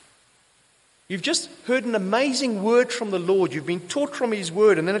studies? You've just heard an amazing word from the Lord. You've been taught from his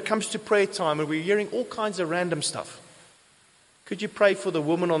word, and then it comes to prayer time and we're hearing all kinds of random stuff. Could you pray for the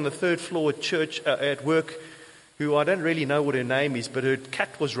woman on the third floor at church, at work, who I don't really know what her name is, but her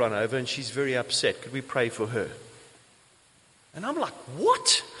cat was run over and she's very upset. Could we pray for her? And I'm like,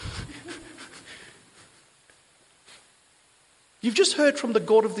 what? You've just heard from the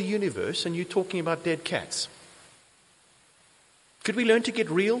God of the universe and you're talking about dead cats. Could we learn to get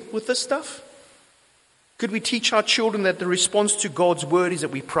real with this stuff? Could we teach our children that the response to God's word is that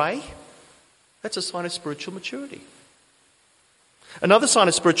we pray? That's a sign of spiritual maturity. Another sign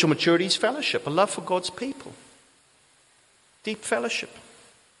of spiritual maturity is fellowship, a love for God's people. Deep fellowship.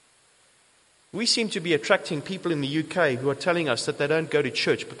 We seem to be attracting people in the UK who are telling us that they don't go to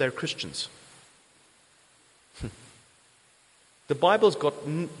church, but they're Christians. The Bible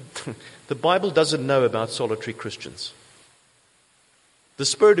doesn't know about solitary Christians. The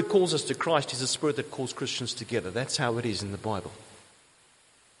Spirit who calls us to Christ is the Spirit that calls Christians together. That's how it is in the Bible.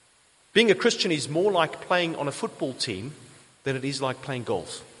 Being a Christian is more like playing on a football team than it is like playing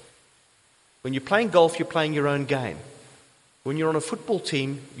golf. When you're playing golf, you're playing your own game. When you're on a football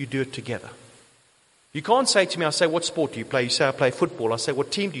team, you do it together. You can't say to me, I say, what sport do you play? You say, I play football. I say,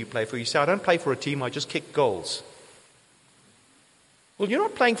 what team do you play for? You say, I don't play for a team, I just kick goals. Well, you're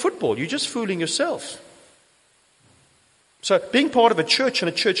not playing football, you're just fooling yourself. So being part of a church and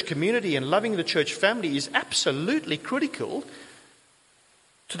a church community and loving the church family is absolutely critical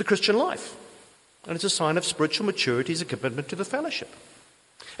to the Christian life. And it's a sign of spiritual maturity, is a commitment to the fellowship.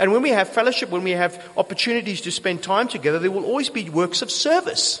 And when we have fellowship, when we have opportunities to spend time together, there will always be works of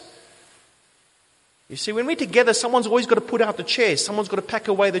service. You see, when we're together, someone's always got to put out the chairs, someone's got to pack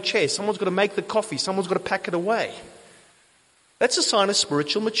away the chairs, someone's got to make the coffee, someone's got to pack it away. That's a sign of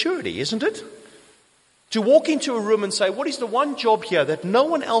spiritual maturity, isn't it? To walk into a room and say, what is the one job here that no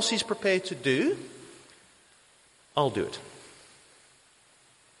one else is prepared to do? I'll do it.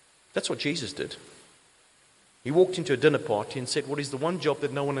 That's what Jesus did. He walked into a dinner party and said, what is the one job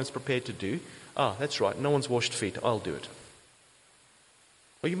that no one is prepared to do? Ah, that's right, no one's washed feet, I'll do it.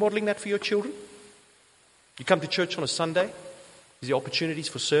 Are you modeling that for your children? You come to church on a Sunday, is there opportunities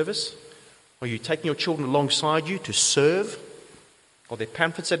for service? Are you taking your children alongside you to serve? Are there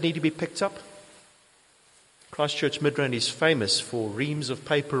pamphlets that need to be picked up? Christchurch Midrand is famous for reams of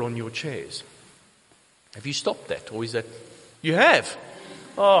paper on your chairs. Have you stopped that? Or is that... You have?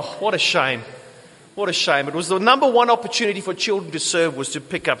 Oh, what a shame. What a shame. It was the number one opportunity for children to serve was to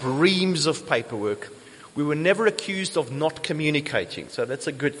pick up reams of paperwork. We were never accused of not communicating, so that's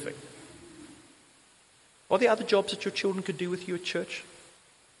a good thing. Are there other jobs that your children could do with you at church?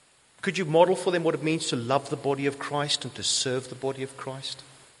 Could you model for them what it means to love the body of Christ and to serve the body of Christ?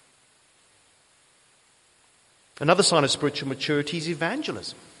 Another sign of spiritual maturity is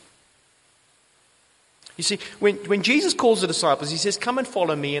evangelism. You see, when Jesus calls the disciples, he says, come and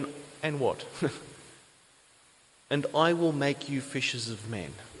follow me, and what? And I will make you fishers of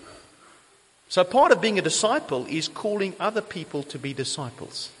men. So part of being a disciple is calling other people to be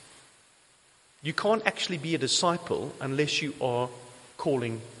disciples. You can't actually be a disciple unless you are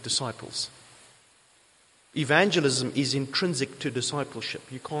calling disciples. Evangelism is intrinsic to discipleship.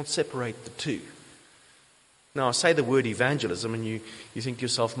 You can't separate the two. Now, I say the word evangelism and you think to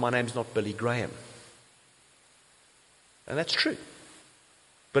yourself, my name's not Billy Graham. And that's true.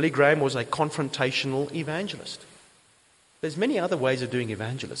 Billy Graham was a confrontational evangelist. There's many other ways of doing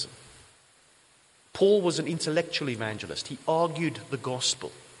evangelism. Paul was an intellectual evangelist. He argued the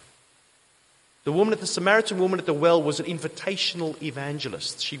gospel. The Samaritan woman at the well was an invitational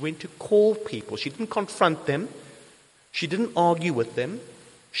evangelist. She went to call people. She didn't confront them. She didn't argue with them.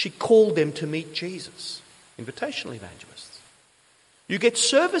 She called them to meet Jesus. Invitational evangelists. You get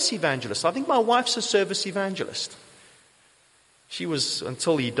service evangelists. I think my wife's a service evangelist. She was,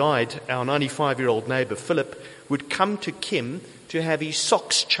 until he died, our 95-year-old neighbor, Philip, would come to Kim to have his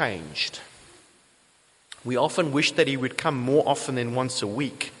socks changed. We often wish that he would come more often than once a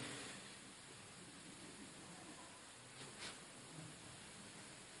week.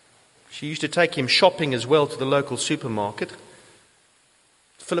 She used to take him shopping as well to the local supermarket.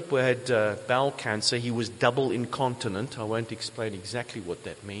 Philip had bowel cancer. He was double incontinent. I won't explain exactly what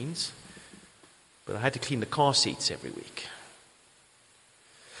that means. But I had to clean the car seats every week.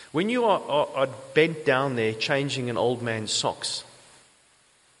 When you are bent down there changing an old man's socks,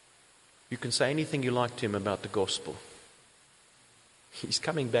 you can say anything you like to him about the gospel. He's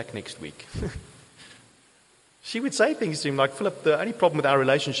coming back next week. She would say things to him like, Philip, the only problem with our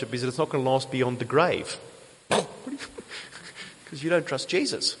relationship is that it's not going to last beyond the grave. Because you don't trust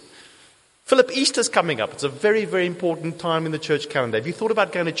Jesus. Philip, Easter's coming up. It's a very, very important time in the church calendar. Have you thought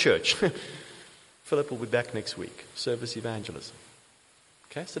about going to church? Philip will be back next week. Service evangelism.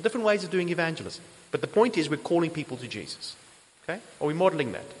 Okay, so different ways of doing evangelism. But the point is we're calling people to Jesus. Okay? Are we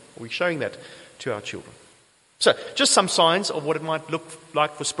modeling that? Are we showing that to our children? So, just some signs of what it might look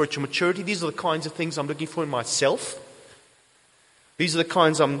like for spiritual maturity. These are the kinds of things I'm looking for in myself. These are the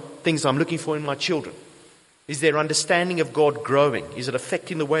kinds of things I'm looking for in my children. Is their understanding of God growing? Is it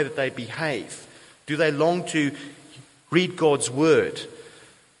affecting the way that they behave? Do they long to read God's word?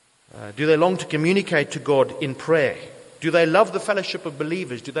 Do they long to communicate to God in prayer? Do they love the fellowship of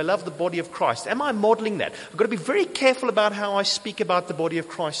believers? Do they love the body of Christ? Am I modeling that? I've got to be very careful about how I speak about the body of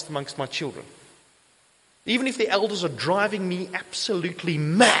Christ amongst my children. Even if the elders are driving me absolutely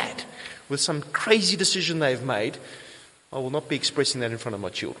mad with some crazy decision they've made, I will not be expressing that in front of my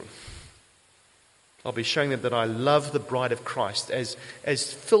children. I'll be showing them that I love the bride of Christ. As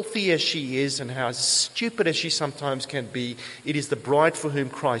filthy as she is and how stupid as she sometimes can be, it is the bride for whom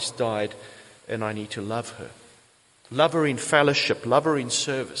Christ died, and I need to love her. Love her in fellowship, love her in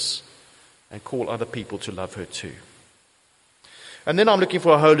service, and call other people to love her too. And then I'm looking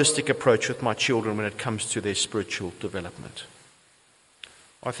for a holistic approach with my children when it comes to their spiritual development.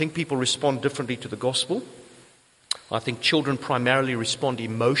 I think people respond differently to the gospel. I think children primarily respond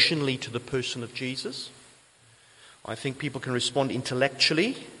emotionally to the person of Jesus. I think people can respond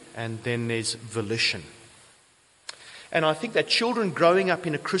intellectually, and then there's volition. And I think that children growing up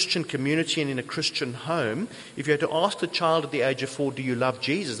in a Christian community and in a Christian home, if you had to ask the child at the age of 4, do you love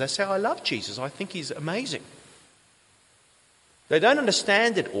Jesus? They say, I love Jesus. I think he's amazing. They don't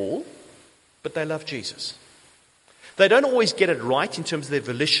understand it all, but they love Jesus. They don't always get it right in terms of their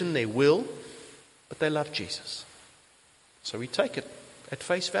volition, their will, but they love Jesus. So we take it at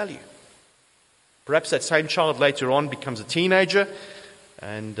face value. Perhaps that same child later on becomes a teenager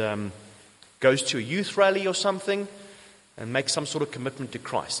and goes to a youth rally or something and makes some sort of commitment to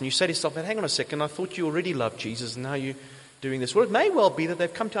Christ. And you say to yourself, hang on a second, I thought you already loved Jesus and now you're doing this. Well, it may well be that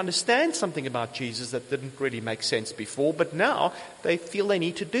they've come to understand something about Jesus that didn't really make sense before, but now they feel they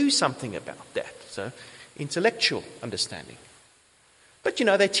need to do something about that. So, intellectual understanding. But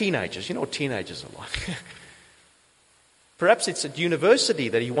they're teenagers. You know what teenagers are like. Perhaps it's at university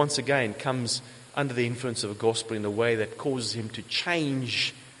that he once again comes under the influence of the gospel in a way that causes him to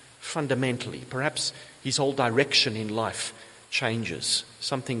change fundamentally. Perhaps his whole direction in life changes.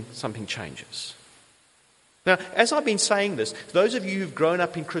 Something changes. Now, as I've been saying this, those of you who've grown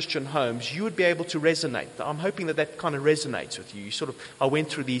up in Christian homes, you would be able to resonate. I'm hoping that kind of resonates with you. I went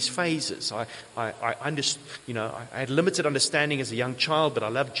through these phases. I had limited understanding as a young child, but I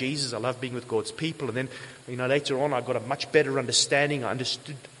loved Jesus. I loved being with God's people. And then, later on, I got a much better understanding. I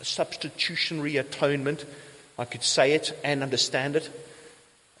understood substitutionary atonement. I could say it and understand it.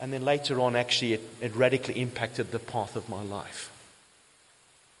 And then later on, actually, it radically impacted the path of my life.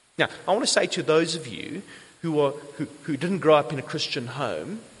 Now, I want to say to those of you who didn't grow up in a Christian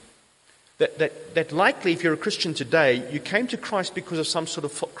home, that likely if you're a Christian today, you came to Christ because of some sort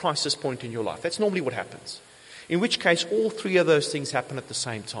of crisis point in your life. That's normally what happens. In which case, all three of those things happen at the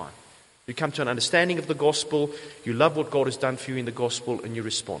same time. You come to an understanding of the gospel, you love what God has done for you in the gospel, and you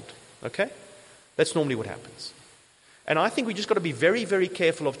respond. Okay? That's normally what happens. And I think we just got to be very, very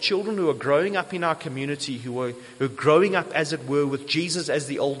careful of children who are growing up in our community, who are growing up, as it were, with Jesus as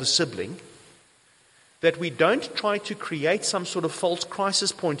the older sibling, that we don't try to create some sort of false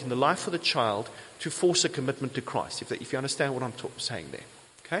crisis point in the life of the child to force a commitment to Christ, if you understand what I'm saying there.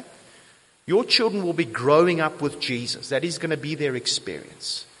 Okay? Your children will be growing up with Jesus. That is going to be their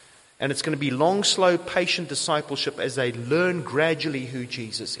experience. And it's going to be long, slow, patient discipleship as they learn gradually who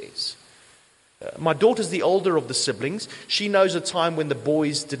Jesus is. My daughter's the older of the siblings. She knows a time when the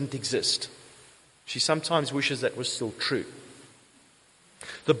boys didn't exist. She sometimes wishes that was still true.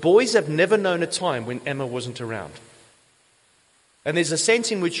 The boys have never known a time when Emma wasn't around. And there's a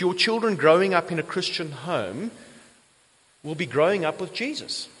sense in which your children growing up in a Christian home will be growing up with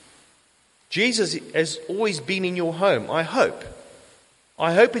Jesus. Jesus has always been in your home, I hope.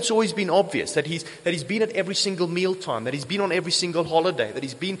 I hope it's always been obvious that he's been at every single mealtime, that he's been on every single holiday, that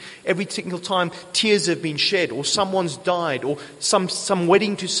he's been every single time tears have been shed or someone's died or some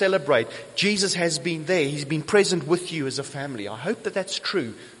wedding to celebrate. Jesus has been there. He's been present with you as a family. I hope that that's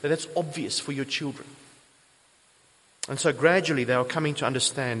true, that that's obvious for your children. And so gradually they are coming to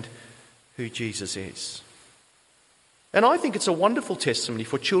understand who Jesus is. And I think it's a wonderful testimony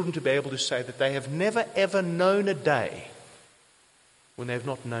for children to be able to say that they have never ever known a day when they have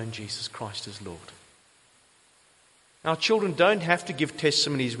not known Jesus Christ as Lord. Our children don't have to give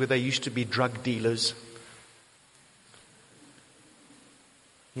testimonies where they used to be drug dealers.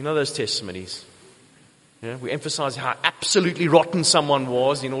 You know those testimonies? Yeah, we emphasize how absolutely rotten someone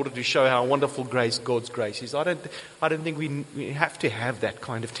was in order to show how wonderful God's grace is. I don't think we have to have that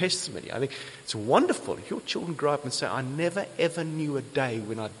kind of testimony. I think it's wonderful if your children grow up and say, I never ever knew a day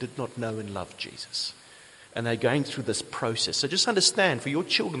when I did not know and love Jesus. And they're going through this process. So just understand, for your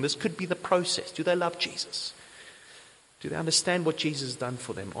children, this could be the process. Do they love Jesus? Do they understand what Jesus has done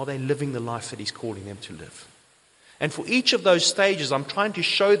for them? Are they living the life that He's calling them to live? And for each of those stages, I'm trying to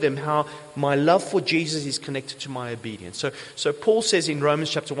show them how my love for Jesus is connected to my obedience. So Paul says in Romans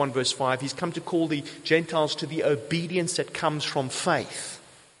chapter 1 verse 5, he's come to call the Gentiles to the obedience that comes from faith.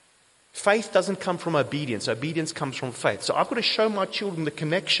 Faith doesn't come from obedience. Obedience comes from faith. So I've got to show my children the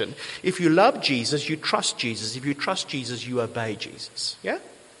connection. If you love Jesus, you trust Jesus. If you trust Jesus, you obey Jesus. Yeah?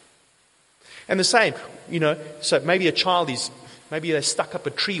 And the same, so maybe a child maybe they're stuck up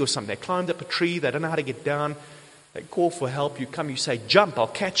a tree or something. They climbed up a tree. They don't know how to get down. They call for help. You come, you say, jump, I'll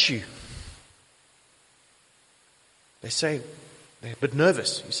catch you. They say, they're a bit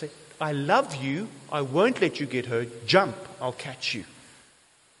nervous. You say, I love you. I won't let you get hurt. Jump, I'll catch you.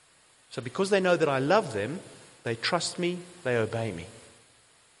 So because they know that I love them, they trust me, they obey me.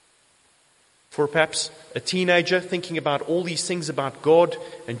 For perhaps a teenager thinking about all these things about God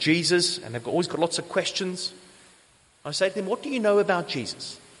and Jesus, and they've always got lots of questions, I say to them, what do you know about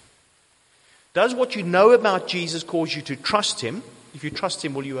Jesus? Does what you know about Jesus cause you to trust Him? If you trust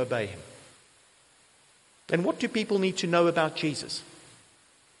Him, will you obey Him? And what do people need to know about Jesus?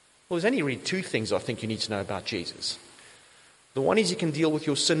 Well, there's only really two things I think you need to know about Jesus. The one is He can deal with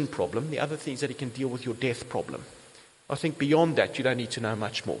your sin problem. The other thing is that He can deal with your death problem. I think beyond that, you don't need to know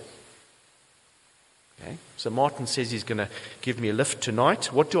much more. Okay? So Martin says he's going to give me a lift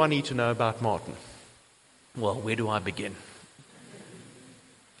tonight. What do I need to know about Martin? Well, where do I begin?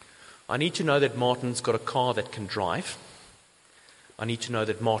 I need to know that Martin's got a car that can drive. I need to know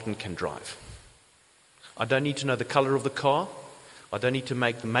that Martin can drive. I don't need to know the color of the car. I don't need to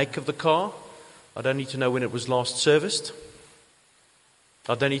make the make of the car. I don't need to know when it was last serviced.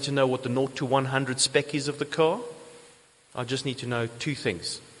 I don't need to know what the 0 to 100 spec is of the car. I just need to know two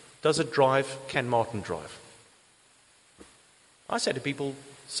things. Does it drive? Can Martin drive? I say to people,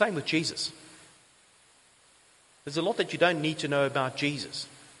 same with Jesus. There's a lot that you don't need to know about Jesus.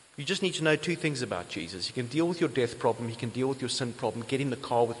 You just need to know two things about Jesus. You can deal with your death problem. You can deal with your sin problem. Get in the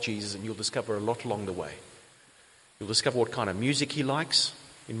car with Jesus and you'll discover a lot along the way. You'll discover what kind of music He likes.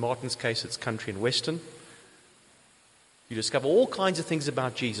 In Martin's case, it's country and western. You discover all kinds of things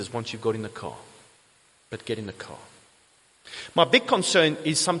about Jesus once you've got in the car. But get in the car. My big concern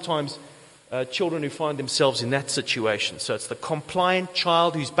is sometimes children who find themselves in that situation. So it's the compliant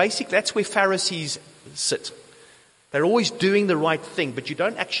child who's that's where Pharisees sit. They're always doing the right thing, but you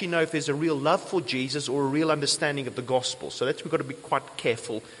don't actually know if there's a real love for Jesus or a real understanding of the gospel. So we've got to be quite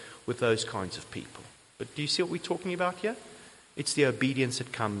careful with those kinds of people. But do you see what we're talking about here? It's the obedience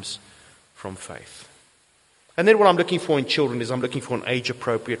that comes from faith. And then what I'm looking for in children is I'm looking for an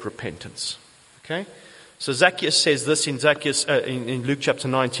age-appropriate repentance. Okay? So Zacchaeus says this in Luke chapter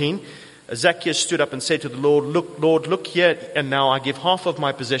 19. Zacchaeus stood up and said to the Lord, Lord, look here, and now I give half of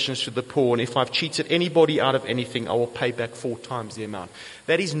my possessions to the poor, and if I've cheated anybody out of anything, I will pay back 4 times the amount.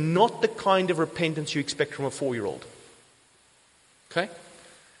 That is not the kind of repentance you expect from a 4-year-old. Okay?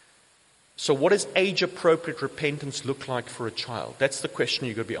 So what does age-appropriate repentance look like for a child? That's the question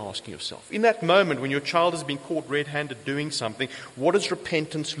you've got to be asking yourself. In that moment when your child has been caught red-handed doing something, what does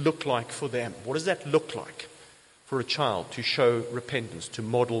repentance look like for them? What does that look like for a child to show repentance, to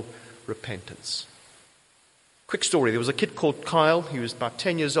model repentance? Quick story. There was a kid called Kyle. He was about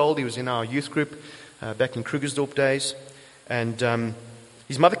 10 years old. He was in our youth group back in Krugersdorp days. And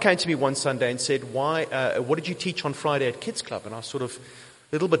his mother came to me one Sunday and said, what did you teach on Friday at Kids Club? And I was sort of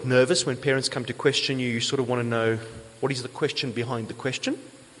a little bit nervous when parents come to question you. You sort of want to know, what is the question behind the question?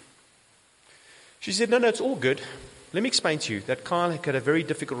 She said, no, it's all good. Let me explain to you that Kyle had a very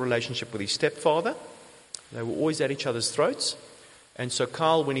difficult relationship with his stepfather. They were always at each other's throats. And so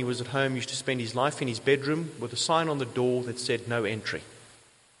Kyle, when he was at home, used to spend his life in his bedroom with a sign on the door that said, no entry.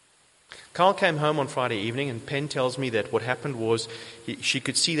 Kyle came home on Friday evening, and Pen tells me that what happened was she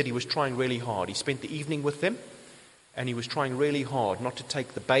could see that he was trying really hard. He spent the evening with them, and he was trying really hard not to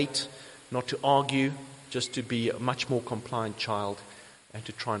take the bait, not to argue, just to be a much more compliant child and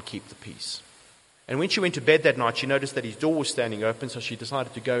to try and keep the peace. And when she went to bed that night, she noticed that his door was standing open, so she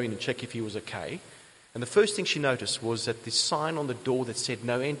decided to go in and check if he was okay. And the first thing she noticed was that the sign on the door that said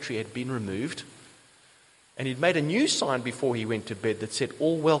no entry had been removed. And he'd made a new sign before he went to bed that said,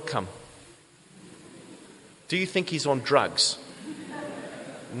 all welcome. Do you think he's on drugs?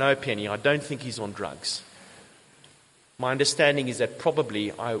 No, Penny, I don't think he's on drugs. My understanding is that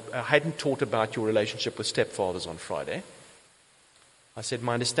probably I hadn't taught about your relationship with stepfathers on Friday. I said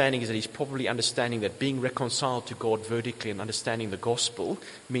my understanding is that he's probably understanding that being reconciled to God vertically and understanding the gospel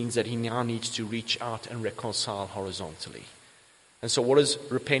means that he now needs to reach out and reconcile horizontally. And so what does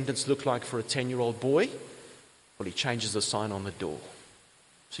repentance look like for a 10-year-old boy? Well, he changes the sign on the door.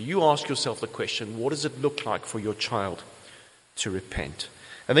 So you ask yourself the question, what does it look like for your child to repent?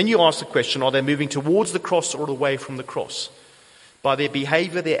 And then you ask the question, are they moving towards the cross or away from the cross? By their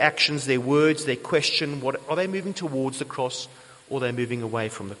behavior, their actions, their words, their question, are they moving towards the cross or are they moving away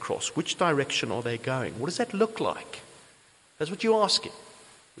from the cross? Which direction are they going? What does that look like? That's what you're asking.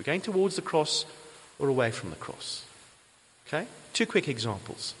 We're going towards the cross or away from the cross. Okay? 2 quick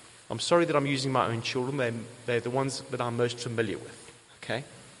examples. I'm sorry that I'm using my own children. They're the ones that I'm most familiar with. Okay?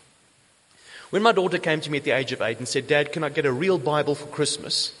 When my daughter came to me at the age of 8 and said, Dad, can I get a real Bible for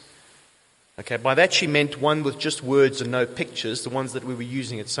Christmas? Okay, by that she meant one with just words and no pictures, the ones that we were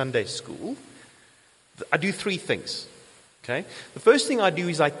using at Sunday school. I do 3 things. Okay? The first thing I do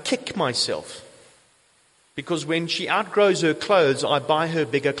is I kick myself. Because when she outgrows her clothes, I buy her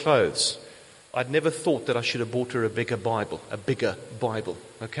bigger clothes. I'd never thought that I should have bought her a bigger Bible.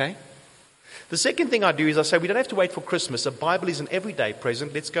 Okay? The second thing I do is I say, we don't have to wait for Christmas. A Bible is an everyday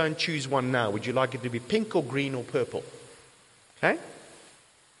present. Let's go and choose one now. Would you like it to be pink or green or purple? Okay?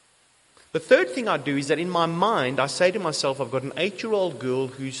 The third thing I do is that in my mind, I say to myself, I've got an 8-year-old girl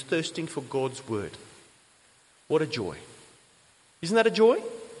who's thirsting for God's word. What a joy. Isn't that a joy?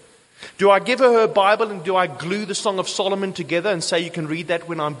 Do I give her Bible and do I glue the Song of Solomon together and say you can read that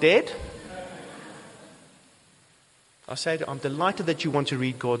when I'm dead? I say, I'm delighted that you want to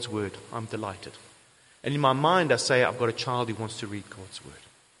read God's word. I'm delighted. And in my mind I say, I've got a child who wants to read God's word.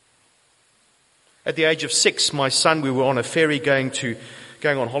 At the age of 6, my son, we were on a ferry going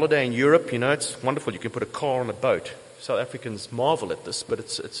on holiday in Europe. You know, it's wonderful. You can put a car on a boat. South Africans marvel at this, but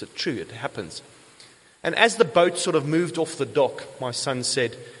it's true. It happens. And as the boat sort of moved off the dock, my son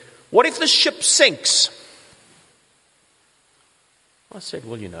said, what if the ship sinks? I said,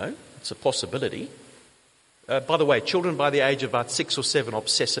 well, you know, it's a possibility. By the way, children by the age of about 6 or 7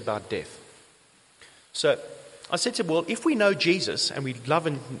 obsess about death. So I said to him, well, if we know Jesus, and we love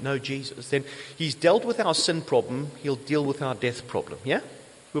and know Jesus, then he's dealt with our sin problem, he'll deal with our death problem, yeah?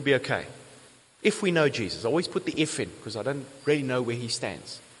 We'll be okay. If we know Jesus. I always put the if in, because I don't really know where he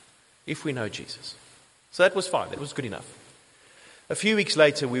stands. If we know Jesus. So that was fine. That was good enough. A few weeks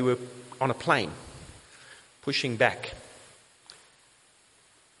later, we were on a plane, pushing back.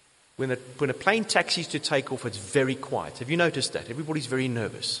 When a plane taxis to take off, it's very quiet. Have you noticed that? Everybody's very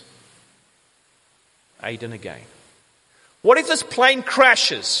nervous. Aiden again. What if this plane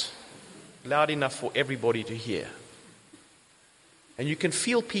crashes? Loud enough for everybody to hear. And you can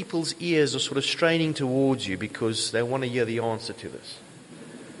feel people's ears are sort of straining towards you because they want to hear the answer to this.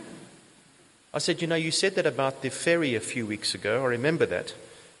 I said, you know, you said that about the ferry a few weeks ago. I remember that.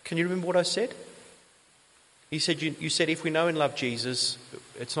 Can you remember what I said? He said, you said if we know and love Jesus,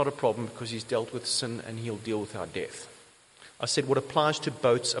 it's not a problem because he's dealt with sin and he'll deal with our death. I said, what applies to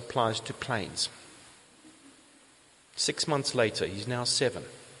boats applies to planes. 6 months later, he's now 7.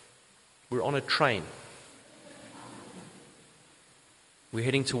 We're on a train. We're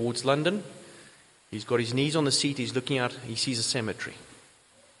heading towards London. He's got his knees on the seat. He's looking out. He sees a cemetery.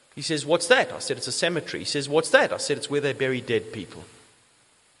 He says, what's that? I said, it's a cemetery. He says, what's that? I said, it's where they bury dead people.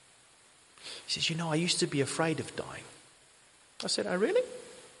 He says, you know, I used to be afraid of dying. I said, oh, really?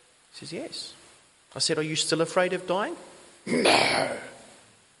 He says, yes. I said, are you still afraid of dying? No.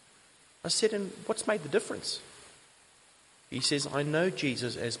 I said, and what's made the difference? He says, I know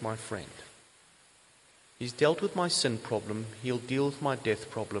Jesus as my friend. He's dealt with my sin problem. He'll deal with my death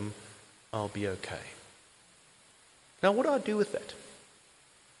problem. I'll be okay. Now, what do I do with that?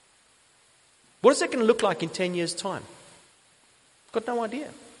 What is that going to look like in 10 years' time? I've got no idea.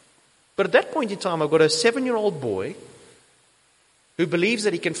 But at that point in time, I've got a 7-year-old boy who believes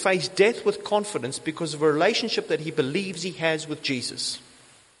that he can face death with confidence because of a relationship that he believes he has with Jesus.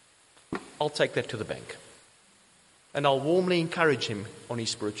 I'll take that to the bank. And I'll warmly encourage him on his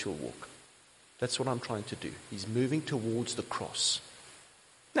spiritual walk. That's what I'm trying to do. He's moving towards the cross.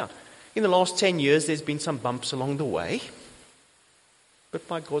 Now, in the last 10 years, there's been some bumps along the way. But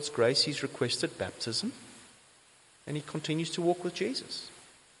by God's grace, he's requested baptism. And he continues to walk with Jesus.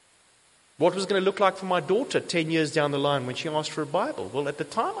 What was it going to look like for my daughter 10 years down the line when she asked for a Bible? Well, at the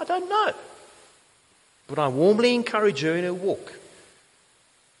time, I don't know. But I warmly encourage her in her walk.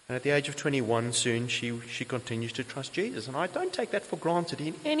 And at the age of 21, soon, she continues to trust Jesus. And I don't take that for granted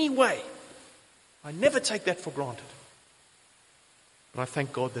in any way. I never take that for granted. But I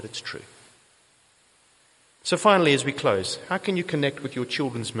thank God that it's true. So finally, as we close, how can you connect with your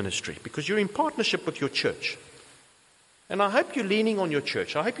children's ministry? Because you're in partnership with your church. And I hope you're leaning on your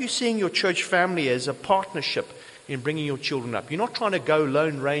church. I hope you're seeing your church family as a partnership in bringing your children up. You're not trying to go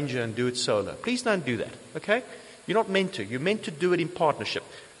Lone Ranger and do it solo. Please don't do that, okay? You're not meant to. You're meant to do it in partnership.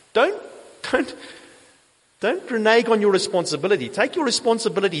 Don't renege on your responsibility. Take your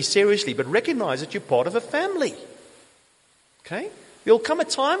responsibility seriously, but recognize that you're part of a family. Okay? There'll come a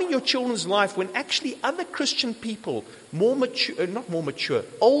time in your children's life when actually other Christian people,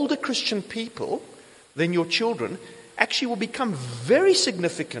 older Christian people than your children, actually will become very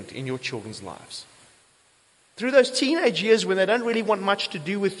significant in your children's lives. Through those teenage years when they don't really want much to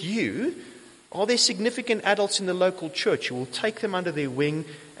do with you, are there significant adults in the local church who will take them under their wing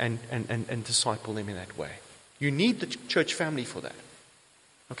and disciple them in that way? You need the church family for that.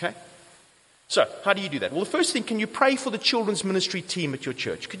 Okay? So, how do you do that? Well, the first thing, can you pray for the children's ministry team at your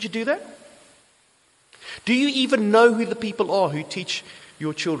church? Could you do that? Do you even know who the people are who teach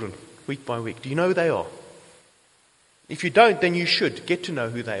your children week by week? Do you know who they are? If you don't, then you should get to know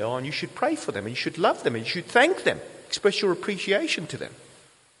who they are, and you should pray for them, and you should love them, and you should thank them. Express your appreciation to them.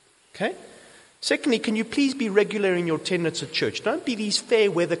 Okay? Secondly, can you please be regular in your attendance at church? Don't be these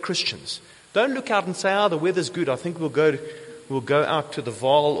fair weather Christians. Don't look out and say, the weather's good. I think we'll go out to the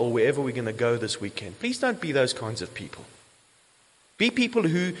Vaal or wherever we're going to go this weekend. Please don't be those kinds of people. Be people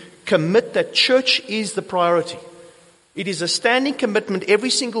who commit that church is the priority. It is a standing commitment every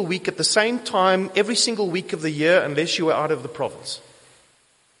single week at the same time, every single week of the year, unless you are out of the province.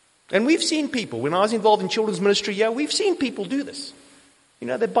 And we've seen people, when I was involved in children's ministry, we've seen people do this.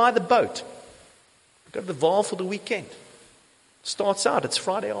 They buy the boat. Go to the Vaal for the weekend. Starts out, it's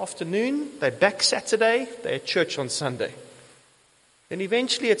Friday afternoon, they're back Saturday, they're at church on Sunday. Then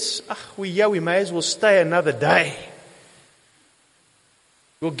eventually it's, we may as well stay another day.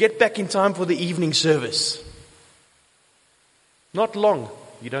 We'll get back in time for the evening service. Not long,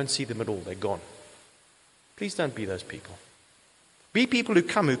 you don't see them at all, they're gone. Please don't be those people. Be people who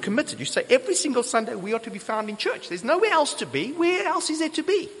come, who committed. You say, every single Sunday we are to be found in church. There's nowhere else to be. Where else is there to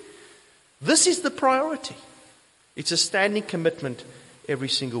be? This is the priority. It's a standing commitment every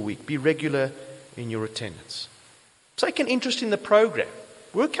single week. Be regular in your attendance. Take an interest in the program.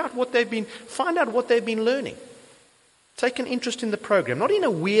 Find out what they've been learning. Take an interest in the program, not in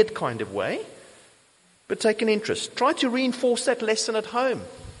a weird kind of way, but take an interest. Try to reinforce that lesson at home.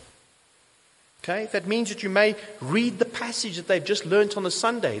 Okay, that means that you may read the passage that they've just learnt on a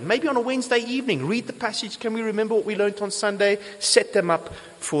Sunday. Maybe on a Wednesday evening, read the passage. Can we remember what we learnt on Sunday? Set them up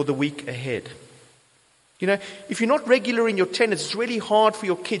for the week ahead. If you're not regular in your attendance, it's really hard for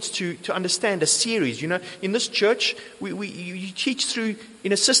your kids to understand a series. In this church, you teach through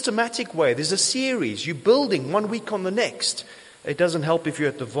in a systematic way. There's a series. You're building one week on the next. It doesn't help if you're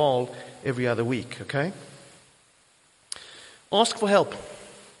at the Vaal every other week, okay? Ask for help.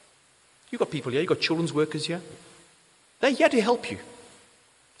 You've got people here, you've got children's workers here. They're here to help you.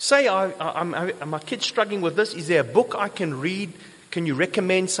 Say, my kid's struggling with this. Is there a book I can read? Can you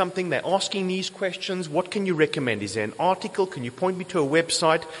recommend something? They're asking these questions. What can you recommend? Is there an article? Can you point me to a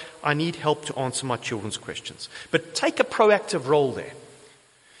website? I need help to answer my children's questions. But take a proactive role there.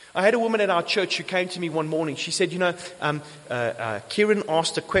 I had a woman at our church who came to me one morning. She said, Kieran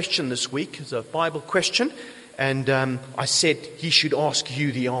asked a question this week. It's a Bible question. And I said, he should ask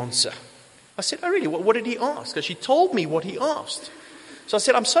you the answer. I said, oh really? What did he ask? Because she told me what he asked. So I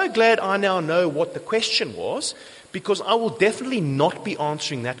said, I'm so glad I now know what the question was, because I will definitely not be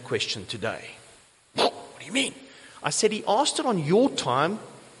answering that question today. What do you mean? I said, he asked it on your time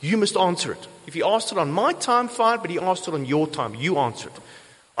You must answer it. If he asked it on my time, fine, but he asked it on your time. You answer it.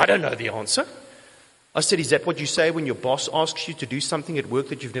 I don't know the answer. I said, is that what you say when your boss asks you to do something at work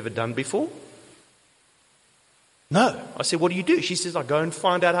that you've never done before? No. I said, what do you do? She says, I go and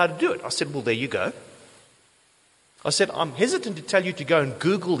find out how to do it. I said, well, there you go. I said, I'm hesitant to tell you to go and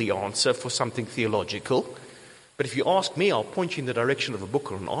Google the answer for something theological, but if you ask me, I'll point you in the direction of a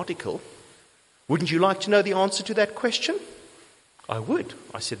book or an article. Wouldn't you like to know the answer to that question? I would.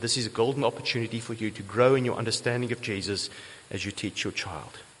 I said, this is a golden opportunity for you to grow in your understanding of Jesus as you teach your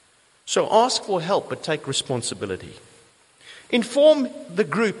child. So ask for help, but take responsibility. Inform the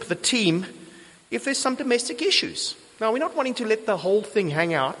group, the team, if there's some domestic issues. Now, we're not wanting to let the whole thing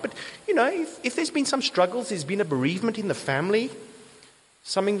hang out, but, if there's been some struggles, there's been a bereavement in the family,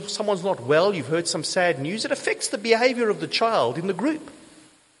 someone's not well, you've heard some sad news, it affects the behavior of the child in the group.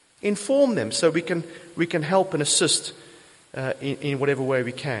 Inform them so we can help and assist in whatever way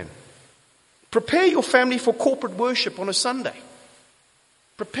we can. Prepare your family for corporate worship on a Sunday.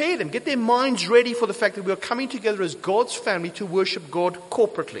 Prepare them. Get their minds ready for the fact that we are coming together as God's family to worship God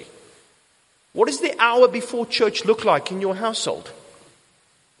corporately. What does the hour before church look like in your household?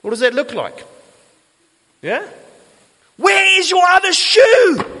 What does that look like? Yeah? Where is your other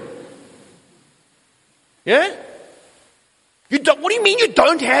shoe? Yeah? What do you mean you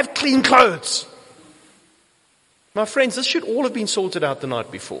don't have clean clothes? My friends, this should all have been sorted out the night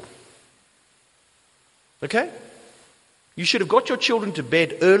before. Okay? You should have got your children to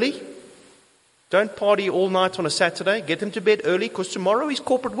bed early. Don't party all night on a Saturday. Get them to bed early because tomorrow is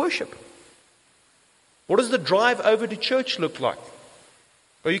corporate worship. What does the drive over to church look like?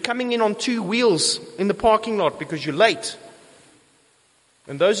 Are you coming in on 2 wheels in the parking lot because you're late?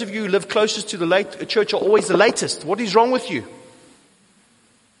 And those of you who live closest to the church are always the latest. What is wrong with you?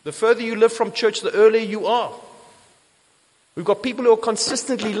 The further you live from church, the earlier you are. We've got people who are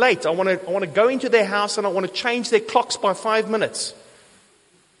consistently late. I want to go into their house and I want to change their clocks by 5 minutes.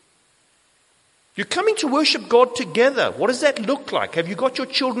 You're coming to worship God together. What does that look like? Have you got your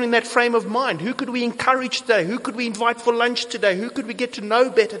children in that frame of mind? Who could we encourage today? Who could we invite for lunch today? Who could we get to know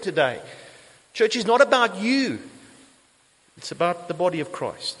better today? Church is not about you. It's about the body of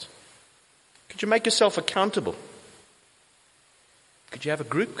Christ. Could you make yourself accountable? Could you have a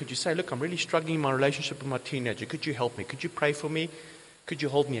group? Could you say, look, I'm really struggling in my relationship with my teenager. Could you help me? Could you pray for me? Could you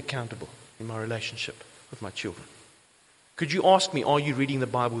hold me accountable in my relationship with my children? Could you ask me, are you reading the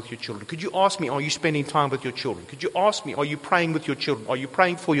Bible with your children? Could you ask me, are you spending time with your children? Could you ask me, are you praying with your children? Are you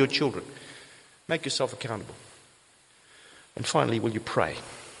praying for your children? Make yourself accountable. And finally, will you pray?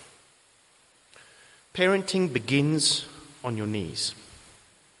 Parenting begins on your knees.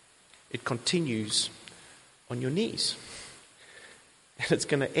 It continues on your knees. And it's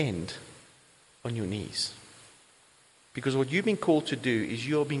going to end on your knees. Because what you've been called to do is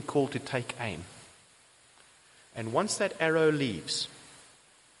you're being called to take aim. And once that arrow leaves,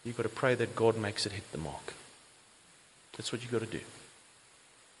 you've got to pray that God makes it hit the mark. That's what you've got to do.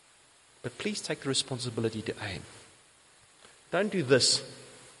 But please take the responsibility to aim. Don't do this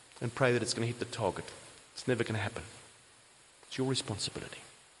and pray that it's going to hit the target. It's never going to happen. It's your responsibility.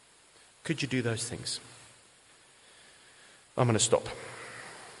 Could you do those things? I'm going to stop.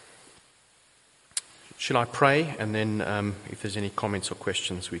 Shall I pray? And then if there's any comments or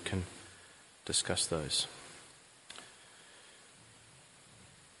questions, we can discuss those.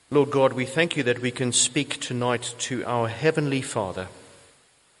 Lord God, we thank you that we can speak tonight to our Heavenly Father,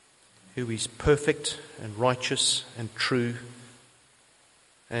 who is perfect and righteous and true,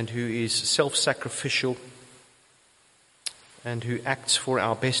 and who is self-sacrificial, and who acts for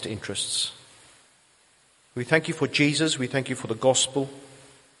our best interests. We thank you for Jesus. We thank you for the gospel.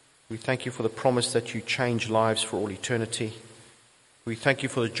 We thank you for the promise that you change lives for all eternity. We thank you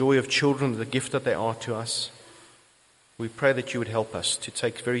for the joy of children, the gift that they are to us. We pray that you would help us to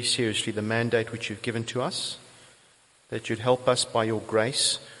take very seriously the mandate which you've given to us, that you'd help us by your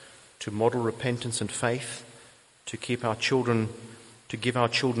grace to model repentance and faith, to give our children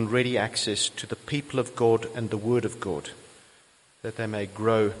ready access to the people of God and the Word of God, that they may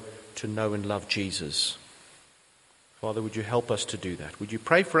grow to know and love Jesus. Father, would you help us to do that? Would you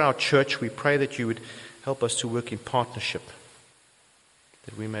pray for our church? We pray that you would help us to work in partnership,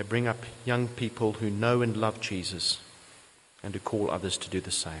 that we may bring up young people who know and love Jesus and to call others to do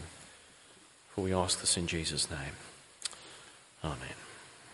the same. For we ask this in Jesus' name. Amen.